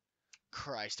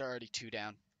 Christ, already 2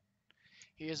 down.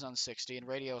 He is on 60, and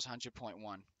radio is 100.1.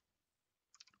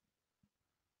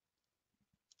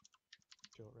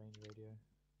 Short range radio.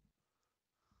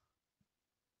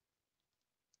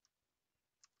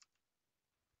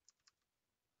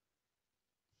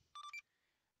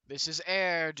 This is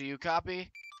air. Do you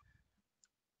copy?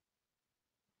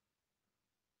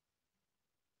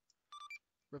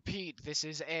 Repeat, this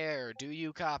is air. Do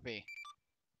you copy?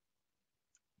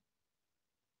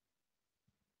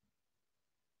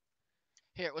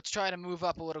 Here, let's try to move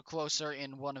up a little closer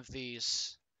in one of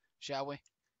these, shall we?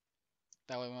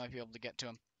 That way we might be able to get to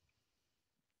him.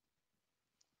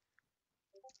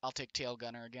 I'll take tail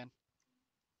gunner again.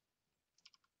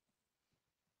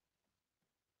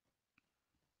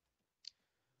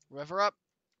 River up.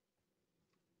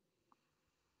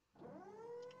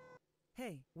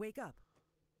 Hey, wake up.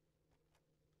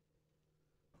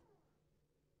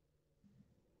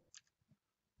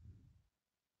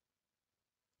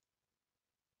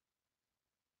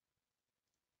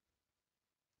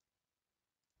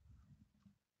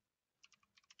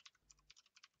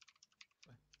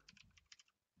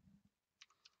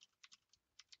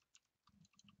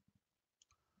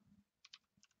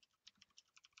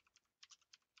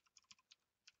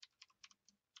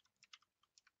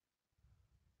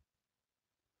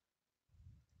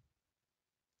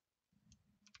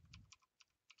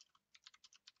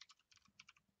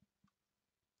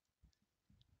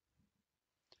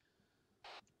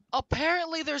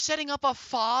 Apparently they're setting up a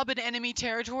fob in enemy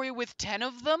territory with 10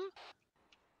 of them?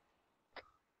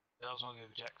 That was one of the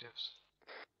objectives.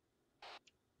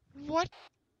 What?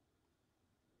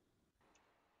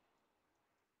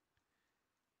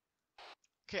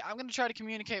 Okay, I'm gonna try to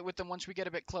communicate with them once we get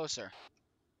a bit closer.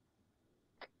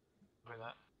 With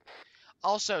that.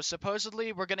 Also,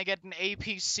 supposedly we're gonna get an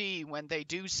APC when they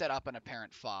do set up an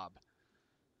apparent fob.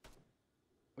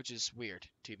 Which is weird,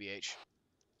 TBH.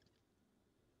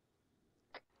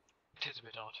 It is a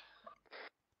bit odd.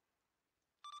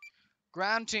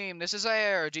 Ground team, this is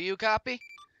air. Do you copy?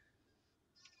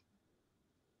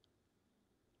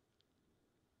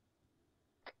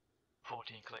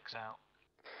 Clicks out.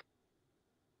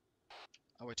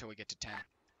 I'll wait till we get to 10.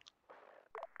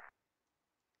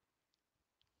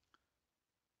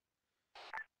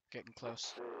 Getting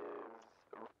close.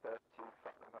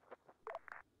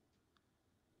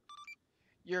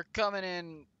 You're coming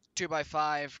in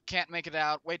 2x5. Can't make it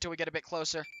out. Wait till we get a bit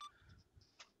closer.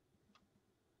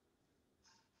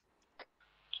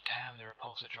 Damn, the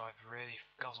repulsor drive really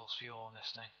guzzles fuel on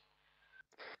this thing.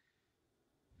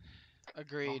 Long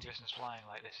Agreed. distance flying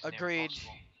like this is near Agreed.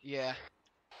 impossible. Yeah.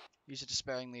 Use it as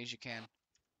sparingly as you can.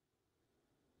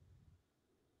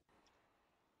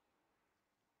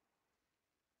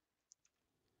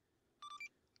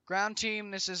 Ground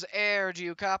team, this is air. Do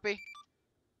you copy?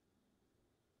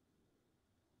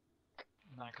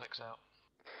 9 clicks out.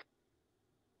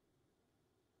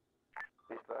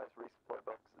 Be advised, resupply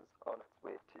box is on its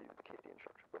way to the Canadian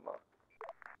Structure Mark.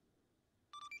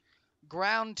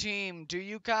 Ground team, do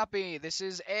you copy? This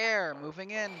is air.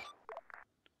 Moving in.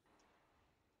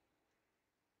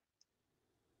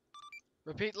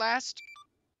 Repeat last.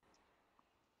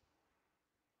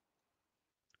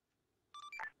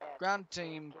 Ground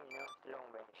team.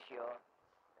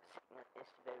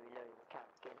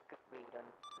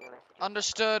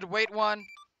 Understood. Wait one.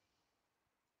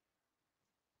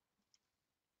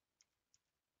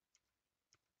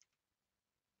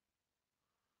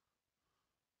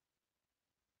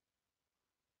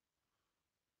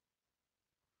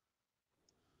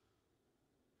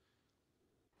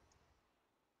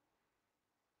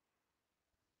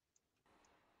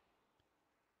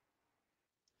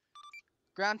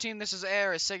 Ground team, this is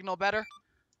air. Is signal better?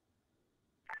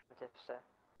 Sir.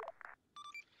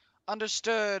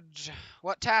 Understood.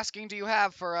 What tasking do you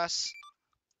have for us?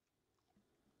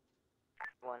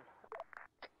 1.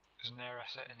 There's an air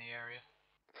asset in the area.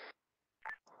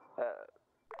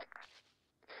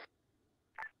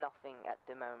 Nothing at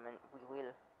the moment. We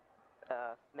will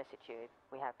message you if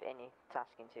we have any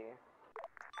tasking to you.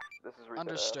 This is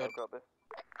Understood. Copy.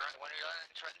 When you're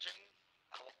entrenching,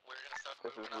 we're gonna start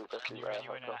This is moving up. Can you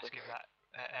radio in and ask if that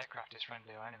aircraft is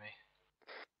friendly or enemy?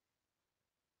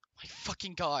 My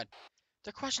fucking god.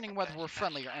 They're questioning whether we're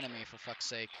friendly or enemy, for fuck's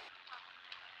sake.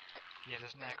 Yeah,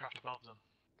 there's an aircraft above them.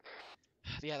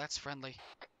 Yeah, that's friendly.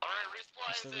 Alright, resupply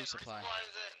That's is the in, resupply. resupply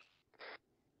is in.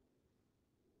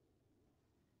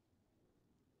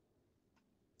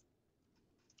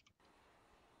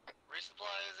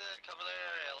 Resupply is in, cover the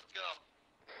area, let's go.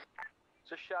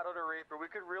 Just Shadow to Reaper, we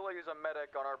could really use a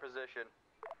medic on our position.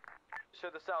 To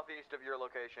the southeast of your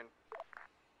location.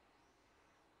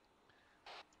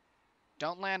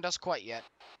 Don't land us quite yet.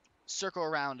 Circle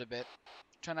around a bit.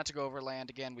 Try not to go over land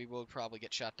again. We will probably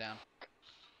get shot down.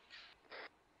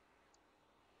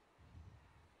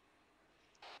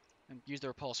 And use the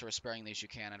repulsor as sparingly as you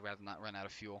can. I'd rather not run out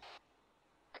of fuel.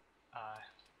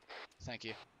 Thank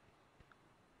you.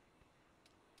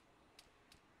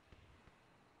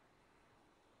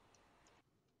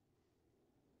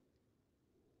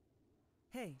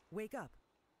 Hey, wake up.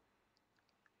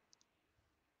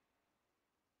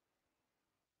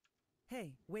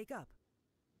 Hey, wake up.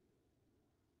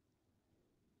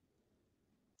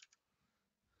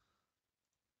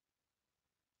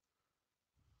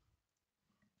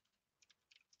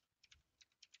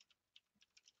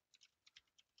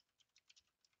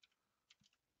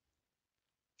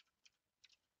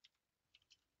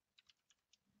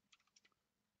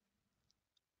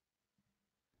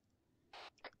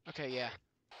 Okay, yeah.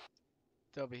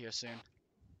 They'll be here soon.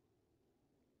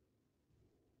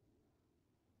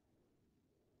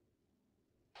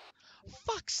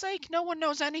 Fuck's sake, no one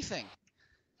knows anything.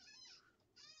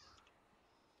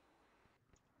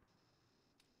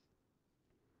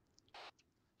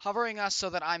 Hovering us so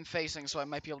that I'm facing, so I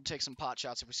might be able to take some pot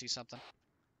shots if we see something.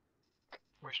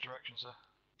 Which direction,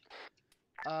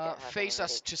 sir? Face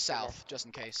us to south, just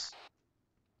in case.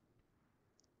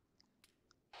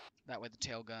 That way the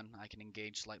tail gun, I can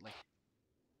engage slightly.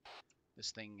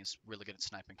 This thing is really good at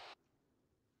sniping.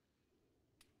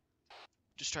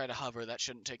 Just try to hover, that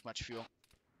shouldn't take much fuel.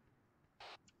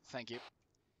 Thank you.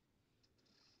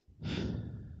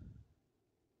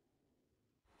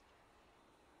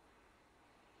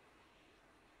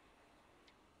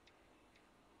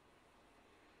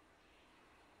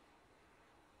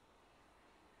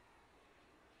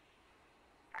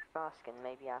 Baskin,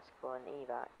 maybe ask for an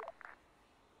evac.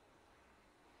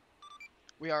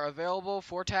 We are available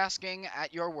for tasking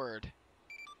at your word.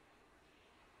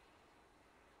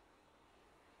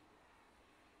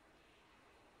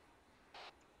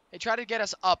 Hey, try to get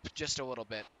us up just a little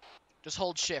bit. Just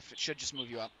hold shift, it should just move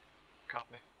you up.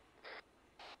 Copy.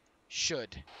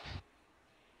 Should.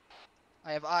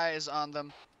 I have eyes on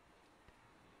them.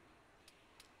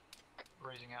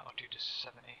 Raising altitude to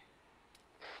 70.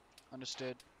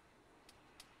 Understood.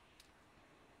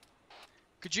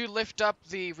 Could you lift up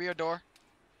the rear door?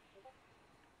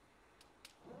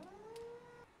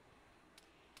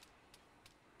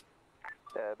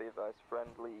 Be advised,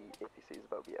 friendly APC is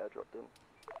about to be airdropped in.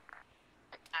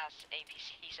 As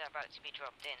APCs are about to be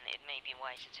dropped in, it may be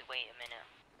wiser to wait a minute.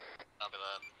 Copy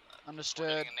that.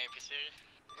 Understood. An APC.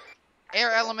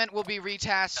 Air element will be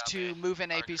retasked to move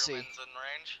in Our APC. crewman's in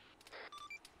range.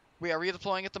 We are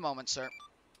redeploying at the moment, sir.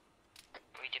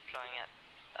 Redeploying at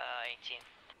 18.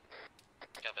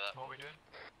 Copy that. What are we doing?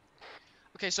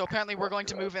 Okay, so apparently we're going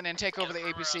to move in and take over the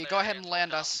APC. Go ahead and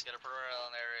land us. Get a perimeter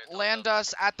on area. Land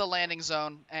us at the landing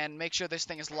zone and make sure this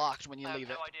thing is locked when you leave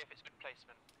it. No idea if it's been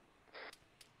placement.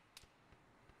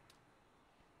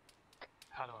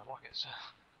 How do I lock it, sir?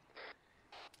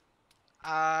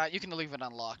 You can leave it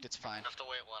unlocked, it's fine. Have to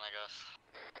wait one, I guess.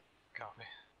 Copy.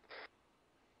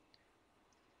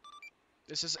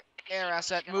 This is air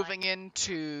asset moving in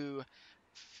to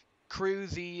crew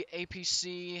the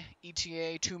APC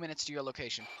ETA 2 minutes to your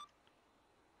location.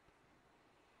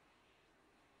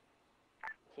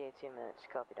 Yeah, 2 minutes,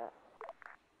 copy that.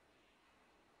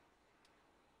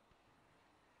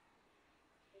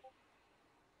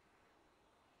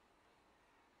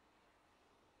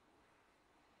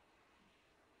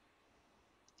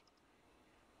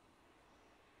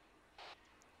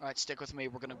 Alright, stick with me.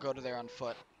 We're gonna go to there on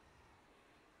foot.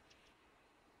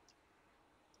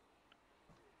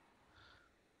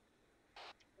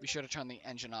 Be sure to turn the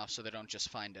engine off so they don't just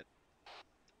find it.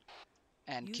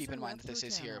 And keep User in mind that left this your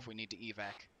is here channel. if we need to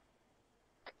evac.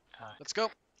 Aye. Let's go.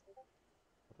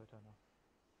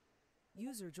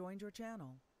 User joined your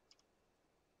channel.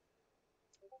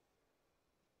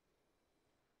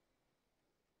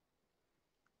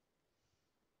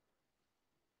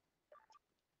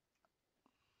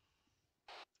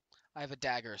 I have a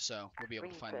dagger, so we'll be able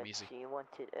to find them Reaper, easy. do you want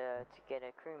to get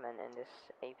a crewman in this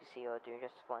APC, or do you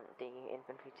just want the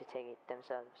infantry to take it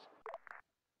themselves?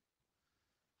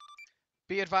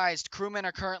 Be advised, crewmen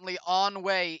are currently on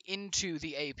way into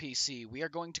the APC. We are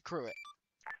going to crew it.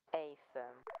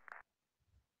 Affirm.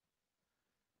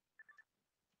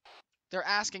 They're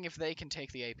asking if they can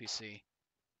take the APC.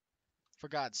 For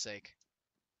God's sake.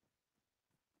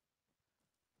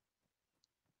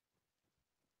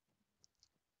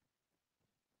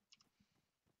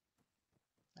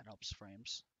 That helps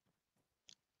frames.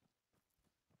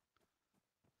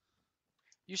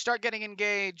 You start getting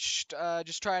engaged,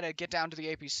 just try to get down to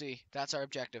the APC. That's our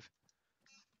objective.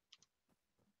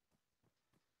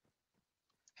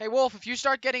 Hey Wolf, if you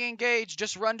start getting engaged,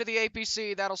 just run to the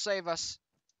APC. That'll save us.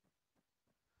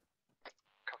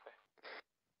 Copy.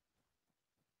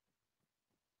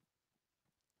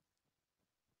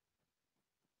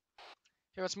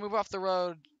 Here, let's move off the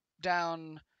road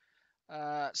down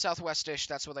southwest-ish.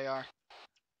 That's where they are.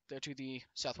 They're to the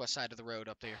southwest side of the road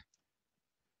up there.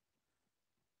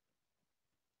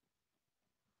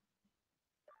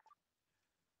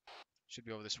 Should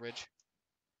be over this ridge.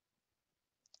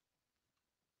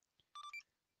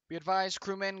 Be advised,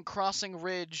 crewmen crossing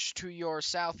ridge to your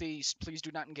southeast. Please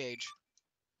do not engage.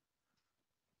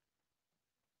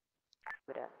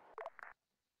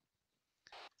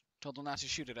 Told them not to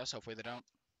shoot at us. Hopefully they don't.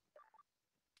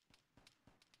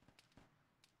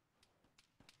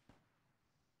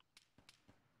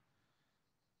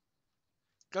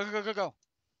 Go, go, go, go, go.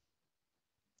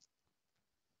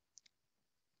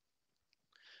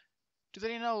 Do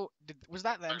they know? Was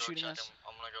that them shooting us?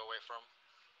 I'm gonna go wait for him.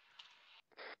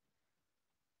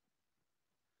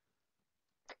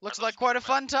 Looks like quite a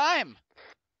fun time.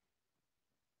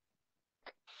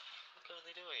 What are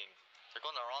they doing? They're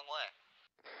going the wrong way.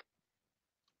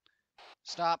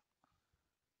 Stop.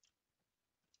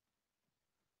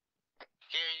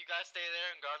 Here, you guys stay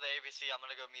there and guard the APC. I'm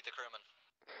gonna go meet the crewman.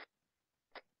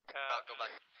 Go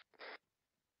back.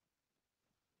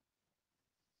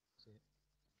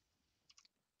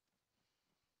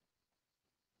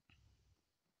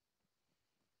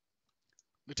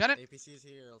 Lieutenant? APC's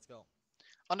here, let's go.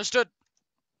 Understood.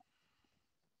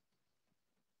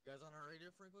 You guys on our radio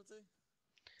frequency?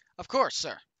 Of course,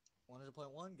 sir.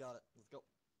 100.1, got it. Let's go.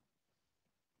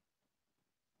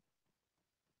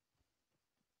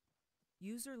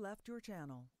 User left your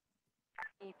channel.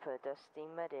 Reaper, does the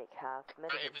medic have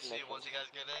medical APC, once you guys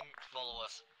get in, follow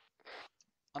us.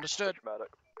 Understood.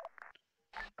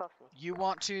 Coffee. You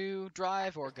want to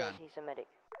drive or gun? He's a medic.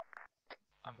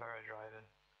 I'm very driving.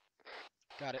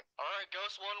 Got it. Alright,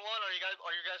 Ghost 1-1, are you guys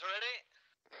ready?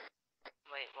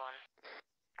 Wait, one.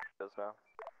 Does now.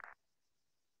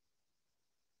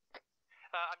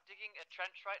 I'm digging a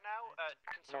trench right now.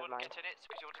 Can someone mind. get in it?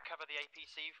 Because you want to cover the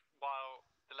APC while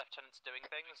the lieutenant's doing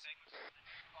things.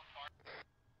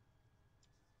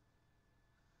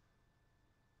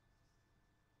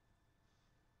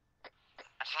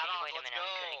 Haddock, wait a let's minute, go.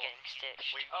 I'm good at getting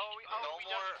stitched. No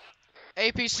more.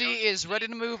 APC is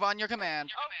ready to move on your command.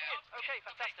 Oh, brilliant. Okay,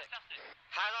 fantastic.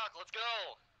 Haddock, let's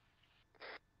go.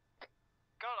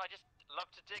 God, I just love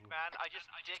to dig, man. I just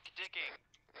digging.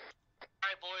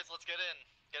 Alright, boys, let's get in.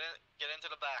 Get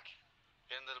into the back.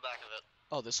 Get into the back of it.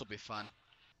 Oh, this will be fun.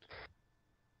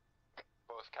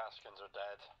 Both Caskins are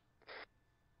dead.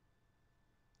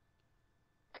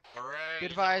 Alright. Be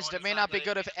advised, it may not be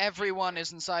good if everyone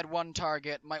is inside one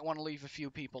target. Might want to leave a few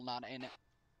people not in it.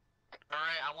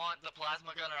 Alright, I want the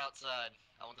plasma gunner outside.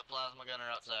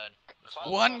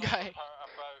 One guy.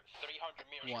 About 300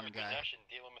 meters One from guy. position,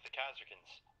 dealing with the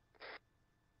Kazakins.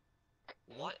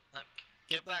 What?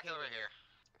 Get back over here.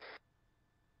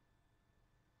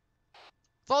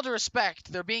 With all due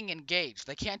respect, they're being engaged.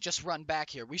 They can't just run back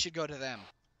here. We should go to them.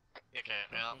 Okay,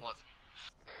 yeah,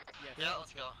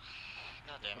 let's go.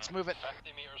 God damn it. Let's move it.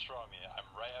 50 meters from you, I'm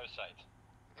right outside.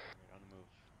 Right on the move.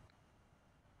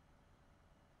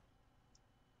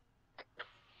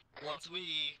 Once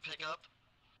we pick up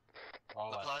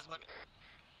All the in. plasma...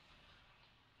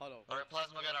 Alright,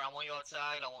 plasma gunner, I want you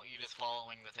outside. I want you just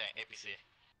following the APC.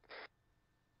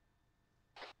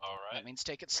 Alright. That means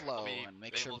take it slow and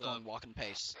make sure we're going walking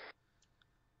pace.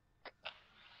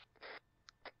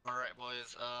 Alright,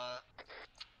 boys,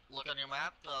 look on your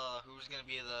map, who's gonna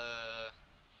be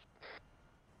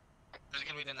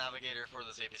the navigator for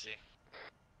this APC?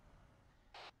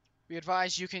 Be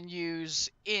advised, you can use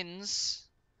ins,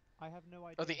 I have no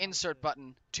idea. or the insert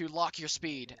button, to lock your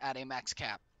speed at a max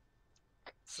cap.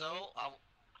 So,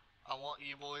 I want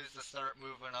you boys to start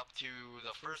moving up to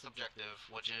the first objective,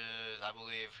 which is, I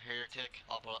believe, Heretic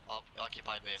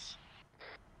Occupied Base.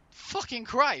 Fucking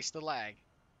Christ, the lag.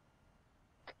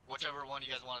 Whichever one you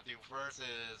guys want to do first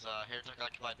is Heretic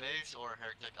Occupied Base or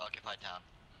Heretic Occupied Town.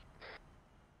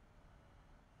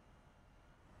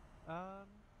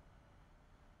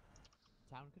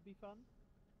 Town could be fun.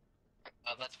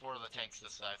 That's for the tanks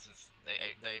this side, since the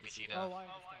ABC does. Oh, I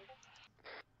understand.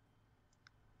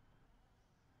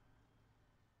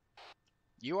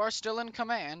 You are still in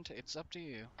command. It's up to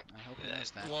you. I hope you knows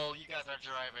that. Well, you guys are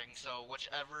driving, so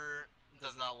whichever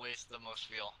does not waste the most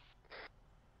fuel.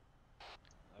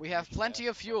 We have plenty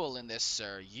of fuel in this,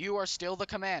 sir. You are still the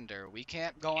commander. We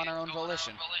can't go on our own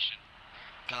volition.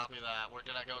 Copy that. We're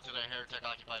gonna go to the Heretic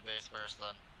Occupied Base first,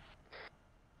 then.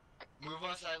 Move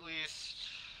us at least...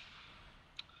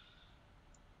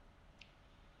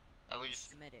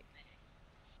 Medic.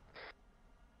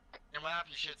 Your map,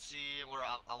 you should see where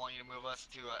I want you to move us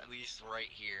to at least right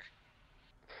here.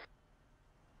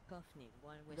 Guffney,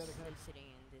 while we're Dead still ahead. sitting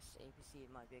in this APC,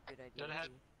 it might be a good idea Dead ahead.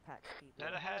 to patch people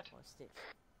Dead ahead. or stitch.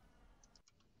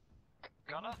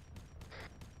 Gunner?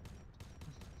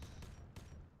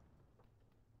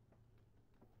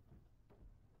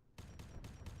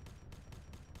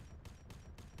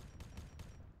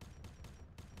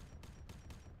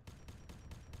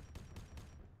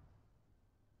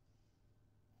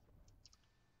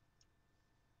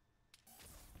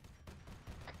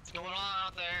 What's going on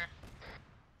out there?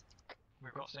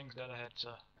 We've got things dead ahead,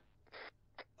 sir.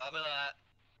 Copy that.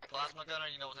 Plasma gunner,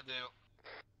 you know what to do.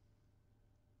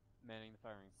 Manning the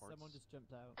firing ports. Someone just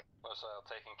jumped out. Missile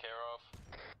taken care of.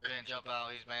 He didn't jump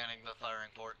out, he's manning the firing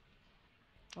port.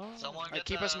 Oh. Someone Alright, get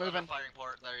keep the us moving. firing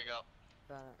port, there you go.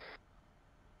 Got it.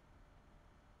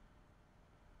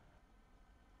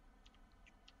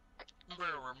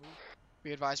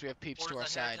 Be advised, we have peeps to our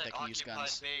Towards the side that Heretic can use Occupied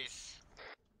guns. Base.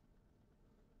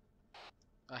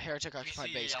 Heretic Occupied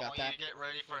PC, Base, I got want that? you to get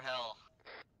ready for hell.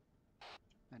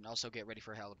 And also get ready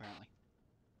for hell, apparently.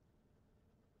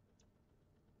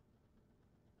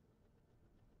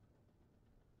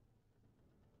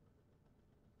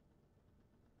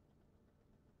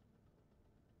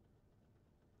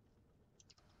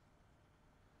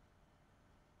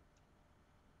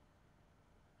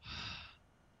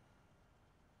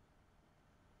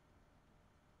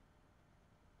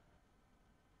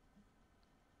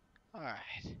 Alright.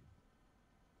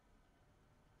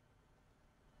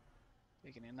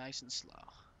 Taking it nice and slow.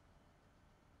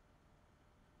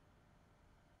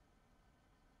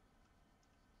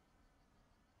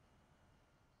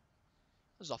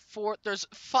 There's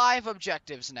 5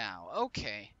 objectives now.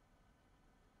 Okay.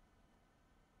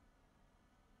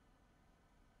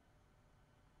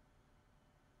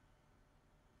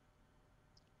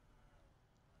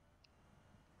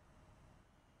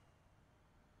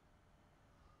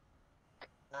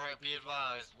 Alright, be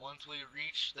advised, once we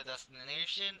reach the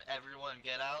destination, everyone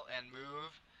get out and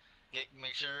move.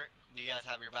 Make sure you guys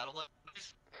have your battle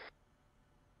buddies.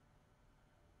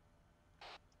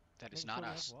 That is not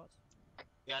us. What?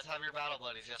 You guys have your battle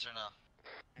buddies, yes or no?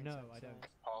 No, I don't.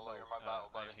 Paulo, you're my battle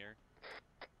buddy. I'm here.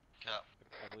 Yeah.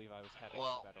 I believe I was having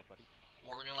Well, battle buddy.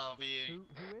 we're gonna be Who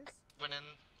is? winning,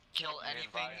 kill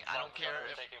anything. I don't care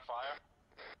if. Taking fire.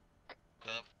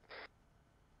 Yep.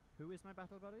 Who is my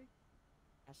battle buddy?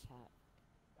 Asshat.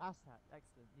 Asshat.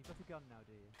 Excellent. You've got a gun now,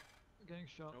 do you? Getting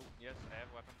shot. Oh, yes, I have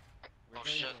a weapon. Oh Where's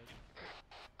shit.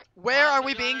 Where are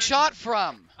we being shot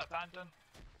from? Abandon.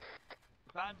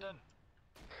 Abandon.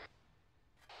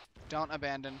 Don't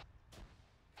abandon.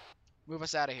 Move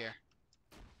us out of here.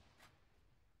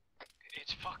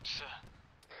 It's fucked, sir.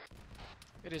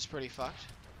 It is pretty fucked.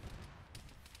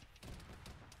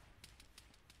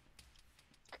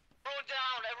 Everyone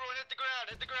down! Everyone hit the ground!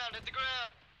 Hit the ground! Hit the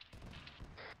ground!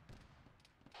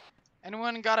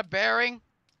 Anyone got a bearing?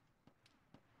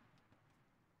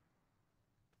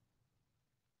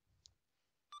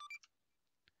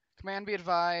 Command be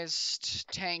advised,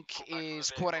 tank is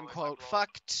quote-unquote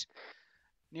fucked.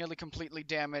 Nearly completely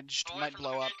damaged, might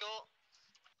blow up.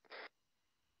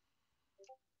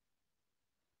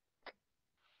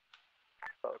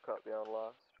 Battle cut beyond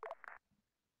last.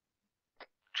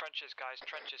 Trenches, guys,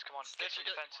 trenches, come on, get some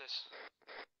defenses.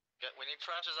 We need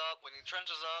trenches up. We need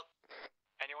trenches up.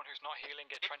 Anyone who's not healing,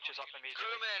 get trenches up immediately.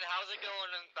 Crewman, how's it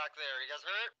going back there? You guys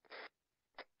hurt?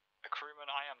 A crewman,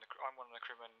 I'm one of the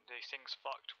crewmen. These things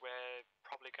fucked. We're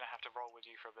probably gonna have to roll with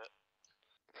you for a bit.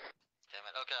 Damn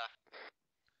it. Okay.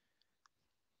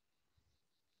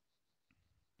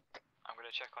 I'm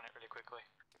gonna check on it really quickly.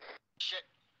 Shit.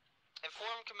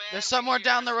 Inform command. They're somewhere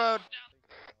down the road.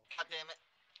 God damn it.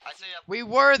 I see him. We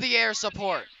were the air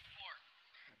support.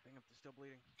 Bring up, they're still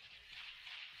bleeding.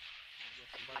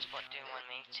 Spot 2-1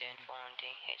 me to inform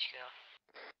DHQ.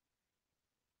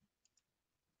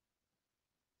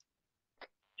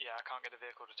 Yeah, I can't get the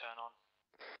vehicle to turn on.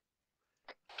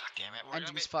 God damn it.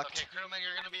 Engine's fucked. Okay, crewman,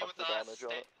 you're gonna be with the us. damage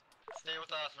on it. Stay with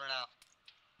us for now.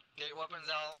 Get your weapons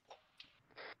out.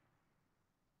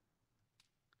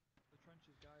 The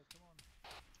trenches, guys. Come on.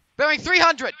 Bearing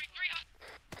 300!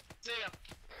 See ya.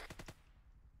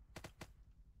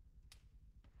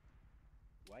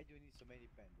 Why do you need so many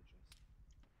bandages?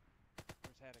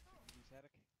 Where's Haddock? Use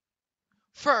Haddock?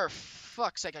 For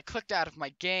fuck's sake, I clicked out of my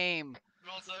game.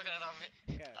 One second,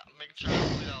 I'm making sure I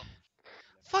bleed out.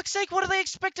 Fuck's sake, what do they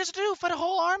expect us to do? Fight a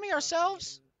whole army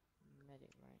ourselves? Medic,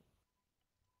 right?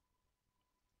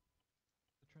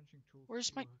 The trenching tool.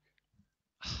 Where's my...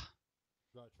 Got a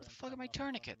What the trench fuck are down my that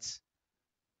front, tourniquets?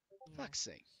 Fuck's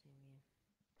sake.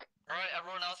 Alright,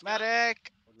 everyone else.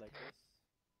 Medic! Or like this.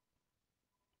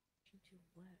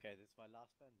 Okay, this is my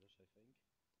last bandage, I think.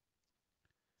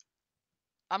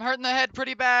 I'm hurting the head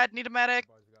pretty bad. Need a medic.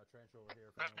 Boys, we got a trench over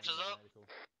here. Trenches up. Medical.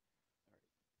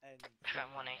 And From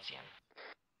 1 ATM.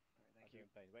 thank you.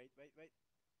 Wait.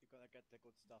 You're gonna get the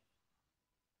good stuff.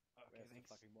 Okay, Where's the thanks.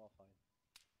 fucking morphine?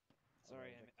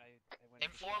 Sorry, I went...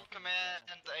 Inform command,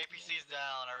 the APC is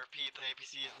down. I repeat, the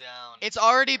APC is down. It's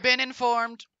already been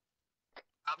informed.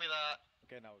 Copy that.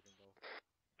 Okay, now we can go.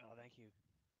 Oh, thank you.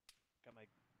 Got my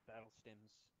battle stims.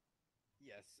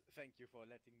 Yes, thank you for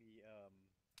letting me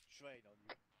train on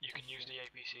you. You can use the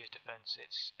APC as defense.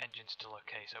 Its engine's still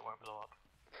okay, so it won't blow up.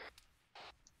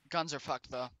 Guns are fucked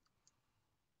though.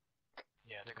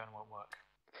 Yeah, the gun won't work.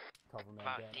 Cover me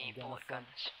About again. the bullet guns.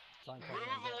 Try and cover me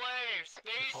Move again. away!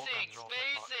 Spacing!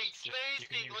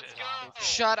 Spacing! Let's go!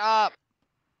 Shut up!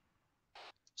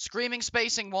 Screaming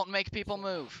spacing won't make people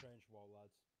move. Trench wall,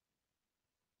 lads.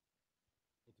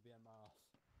 Need to be en masse.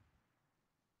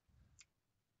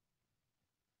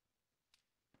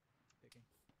 Digging.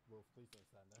 Wolf, please don't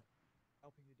stand there.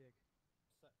 Helping you dig.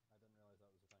 I didn't realize that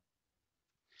was a thing.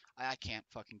 I can't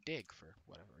fucking dig for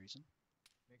whatever reason.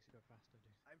 Makes it go faster,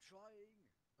 dude. I'm trying!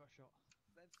 Got shot.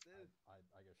 Stand still!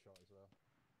 I get shot as well.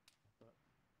 But...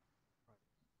 Right.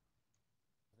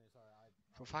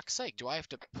 For fuck's sake, do I have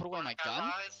to put away my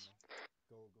gun?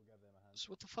 Go give them a hand.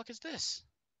 So what the fuck is this?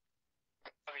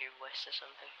 Probably west or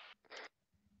something.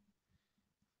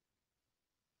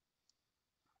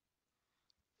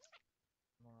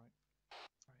 I'm alright.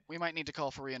 We might need to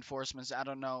call for reinforcements. I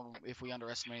don't know if we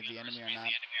underestimated the enemy or not.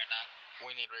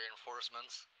 We need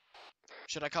reinforcements.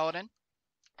 Should I call it in?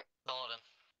 Call it in.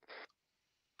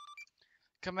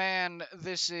 Command,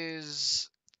 this is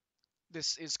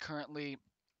currently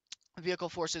vehicle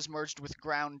forces merged with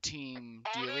ground team.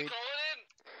 Do you read? Call it in!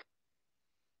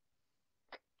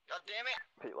 God damn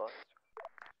it! Repeat lost.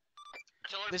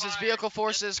 Artillery This is fire. vehicle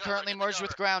forces Get the cover, currently get the merged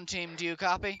with cover. ground team. Do you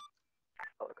copy?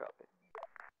 Other copy.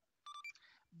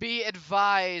 Be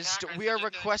advised, Congress we are is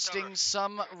just requesting cover.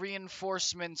 some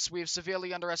reinforcements. We have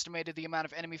severely underestimated the amount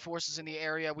of enemy forces in the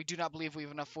area. We do not believe we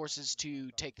have enough forces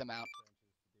to take them out.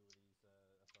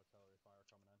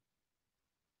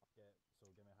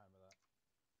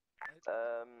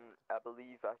 I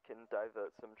believe I can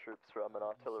divert some troops from an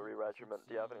artillery regiment.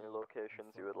 Do you have any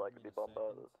locations you would like to be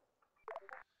bombarded?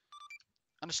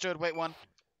 Understood. Wait one.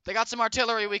 They got some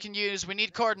artillery we can use. We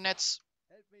need coordinates.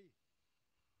 Help me!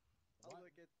 How do I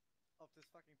get off this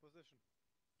fucking position?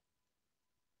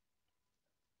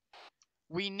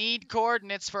 We need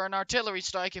coordinates for an artillery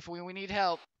strike if we need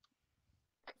help.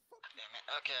 Damn it.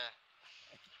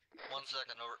 Okay. 1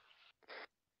 second, over.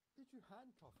 Did you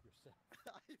handcuff yourself? I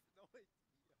have no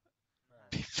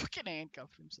idea. He fucking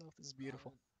handcuffed himself. This is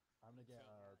beautiful. I'm gonna get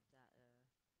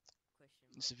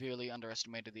He severely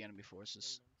underestimated the enemy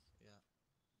forces. Yeah.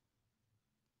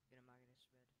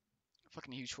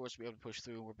 Fucking huge force to be able to push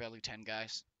through. We're barely 10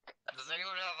 guys. Does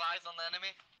anyone have eyes on the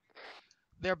enemy?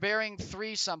 They're bearing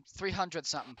 300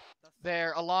 something.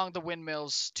 They're along the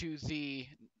windmills to the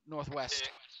northwest.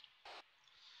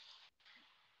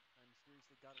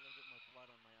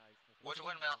 Which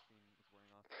windmill?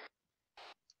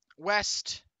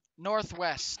 West.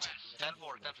 Northwest.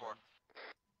 10-4, 10-4.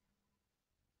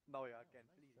 No, yeah, again,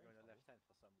 please go on the left hand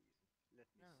for some reason.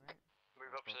 Let me see.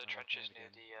 Move up to the trenches near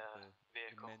the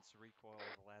vehicle. Immense recoil of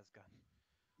the las gun.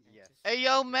 Yes. Hey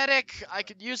yo, medic! I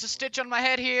could use a stitch on my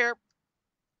head here.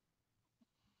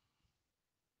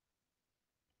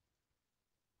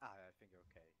 I think you're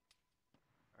okay.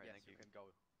 Alright, Yes, thank you. can go.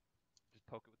 Just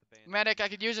poke it with the bayonet. Medic, I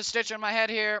could use a stitch on my head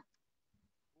here.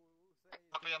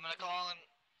 Copy, I'm gonna call in.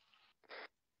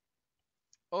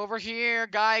 Over here,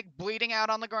 guy bleeding out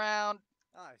on the ground.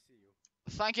 I see you.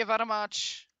 Thank you very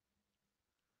much.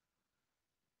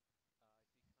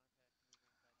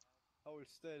 Hold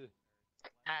still.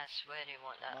 Where do you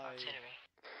want that My artillery?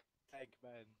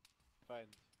 Eggman friend.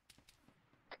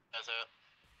 That's it.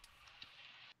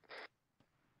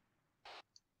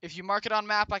 If you mark it on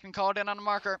map, I can call it in on a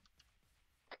marker.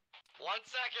 1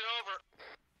 second, over.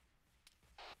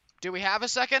 Do we have a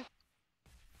second?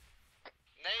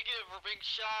 Negative, we're being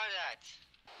shot at.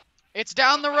 It's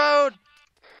down the road.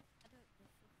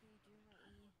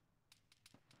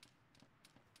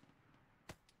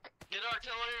 Get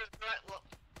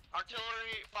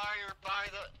artillery fire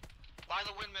by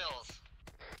the windmills.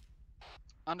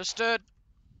 Understood.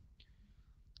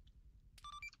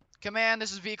 Command,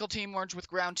 this is Vehicle Team Orange with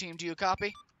Ground Team. Do you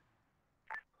copy?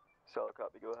 Solid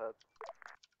copy, go ahead.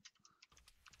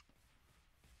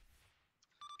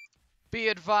 Be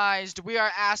advised, we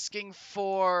are asking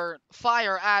for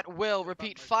fire at will.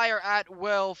 Repeat, fire at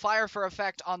will. Fire for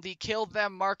effect on the kill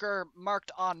them marker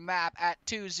marked on map at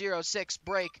 206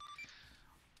 break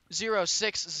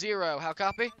 060. How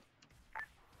copy?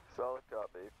 Solid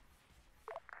copy.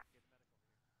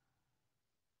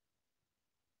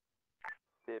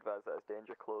 Be advised there's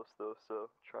danger close though, so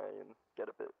try and get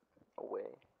a bit away.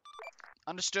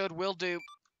 Understood, will do.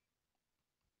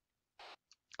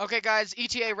 Okay, guys,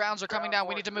 ETA rounds are coming down.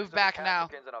 We need to move back now.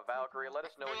 And a Valkyrie. Let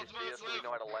us know when you see us so we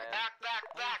know how to land.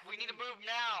 Back. We need to move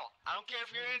now. I don't care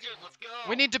if you're injured. Let's go.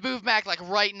 We need to move back, like,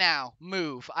 right now.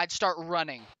 Move. I'd start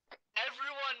running.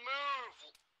 Everyone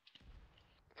move.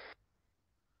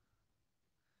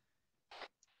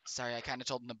 Sorry, I kind of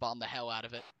told them to bomb the hell out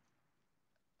of it.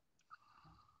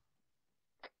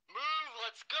 Move.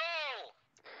 Let's go.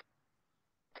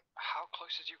 How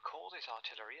close did you call this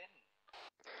artillery in?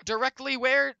 Directly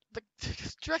where the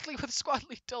squad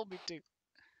lead told me to.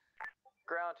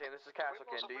 Ground team, this is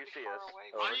Castlekin. Do you see us?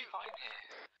 Are you fine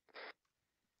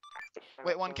here?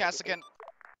 Wait, one Cassican.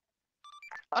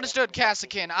 Understood,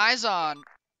 Cassican. Eyes on.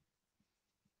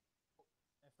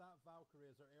 If that Valkyrie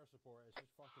is our air support, it's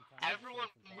just fucking time. Everyone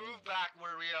move back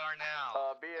where we are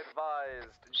now. Be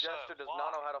advised, Jester does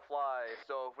not know how to fly,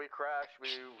 so if we crash,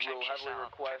 we will heavily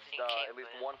request at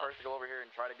least one person to go over here and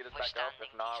try to get us back up.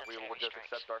 If not, we will just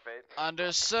accept our fate.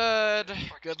 Understood.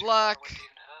 Good luck.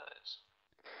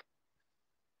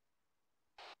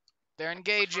 They're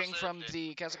engaging from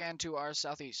the Cassican to our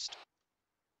southeast.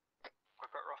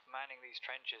 We're better off manning these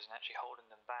trenches and actually holding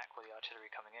them back with the artillery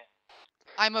coming in.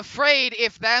 I'm afraid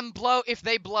if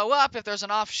they blow up, if there's an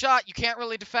off shot, you can't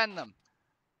really defend them.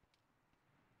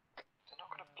 They're not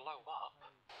going to blow up.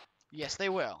 Yes, they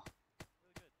will.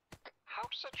 How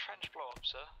does a trench blow up,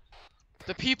 sir?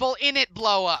 The people in it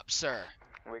blow up, sir.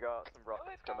 We got some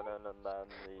rockets coming in and then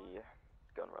the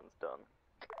gun run's done.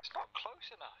 It's not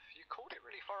close enough. You called it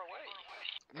really far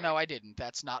away. No, I didn't.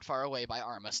 That's not far away by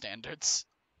ARMA standards.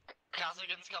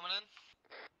 Cassigan's coming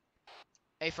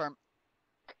in. Affirm.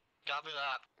 Copy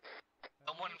that.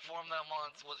 Someone inform them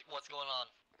what's going on.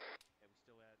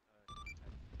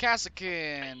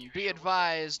 Cassican, be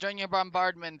advised, during your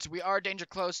bombardment, we are danger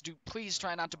close. Please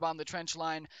try not to bomb the trench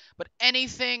line. But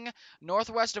anything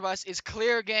northwest of us is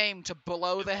clear game to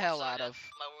blow the hell out of.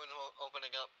 My wound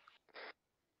opening up.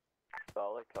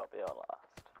 Solid copy on last.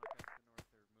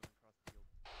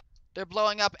 They're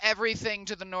blowing up everything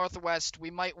to the northwest.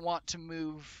 We might want to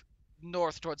move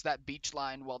north towards that beach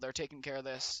line while they're taking care of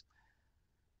this.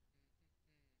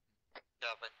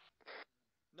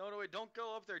 No, wait, don't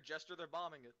go up there, Jester. They're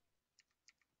bombing it.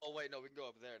 Oh, wait, no, we can go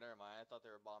up there. Never mind. I thought they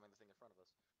were bombing the thing in front of us.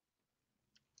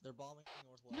 They're bombing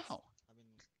northwest. No. I mean,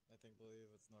 believe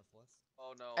it's northwest.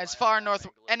 Oh, no. As far north,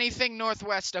 anything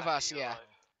northwest of us, yeah.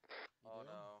 Oh,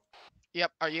 no.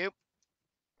 Yep, are you?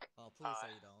 Oh, please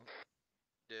say you don't.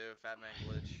 Dude, Fat Man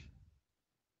glitch.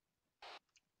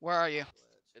 Where are you?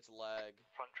 It's lag.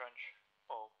 Front trench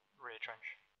or rear trench?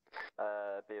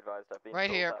 Be advised, I've been Right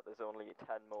told here. that there's only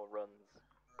 10 more runs.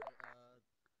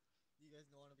 Do you guys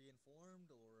want to be informed,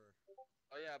 or?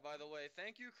 Oh, yeah, by the way,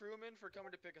 thank you, crewman, for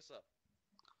coming to pick us up.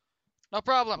 No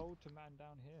problem. Told to man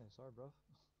down here. Sorry, bro.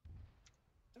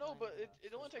 No, but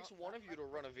it only takes one of you to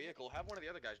run a vehicle. Have one of the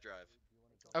other guys drive.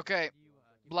 Okay.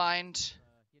 Blind.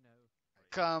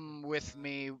 Come with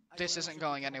me. This isn't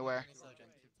going anywhere.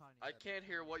 I can't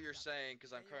hear what you're saying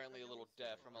because I'm currently a little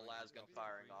deaf from a las gun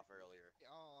firing off earlier. We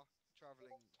are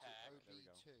travelling to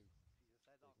OB2.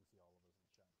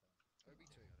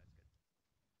 OB2.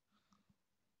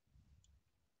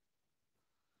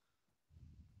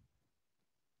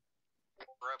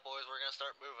 Alright, boys, we're gonna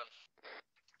start moving.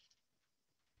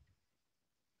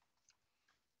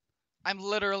 I'm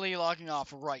literally logging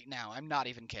off right now. I'm not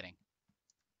even kidding.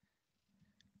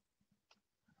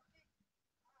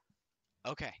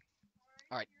 Okay.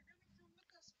 Alright.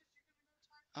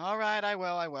 Alright, I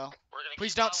will.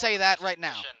 Please don't say that right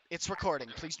now. It's recording.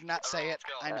 Please do not say it.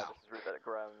 I know. This is route at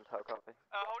ground. How copy?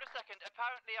 Hold a second.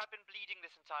 Apparently I've been bleeding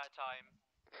this entire time.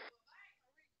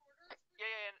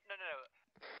 Yeah,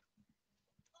 no.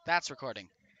 That's recording.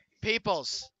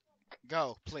 Peoples,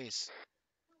 go, please.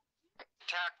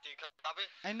 Tack, do you copy?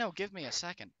 I know, give me a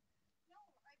second.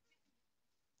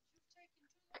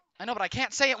 I know, but I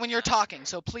can't say it when you're talking,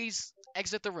 so please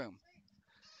exit the room.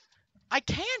 I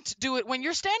can't do it when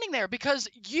you're standing there because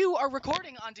you are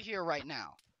recording onto here right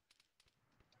now.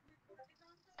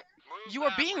 You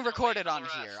are being recorded on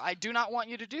here. I do not want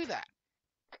you to do that.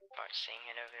 Start saying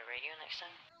it over the radio next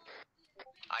time.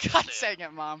 God dang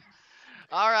it, Mom.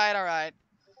 Alright.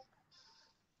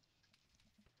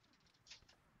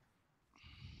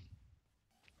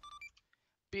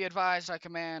 Be advised, I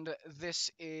command, this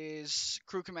is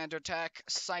Crew Commander Tech,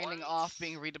 signing off,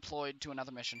 being redeployed to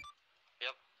another mission.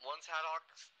 Yep, once Haddock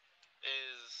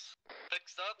is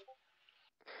fixed up.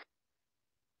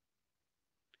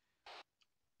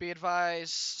 Be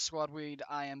advised, Squad Weed,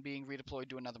 I am being redeployed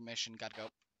to another mission. Gotta go.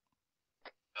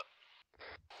 Yep.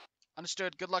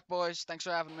 Understood. Good luck, boys. Thanks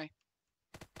for having me.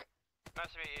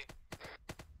 Nice to meet you.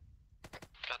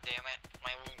 God damn it,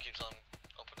 my wound keeps on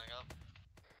opening up.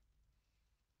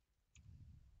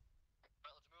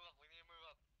 Alright, let's move up. We need to move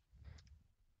up.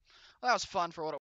 Well, that was fun for what it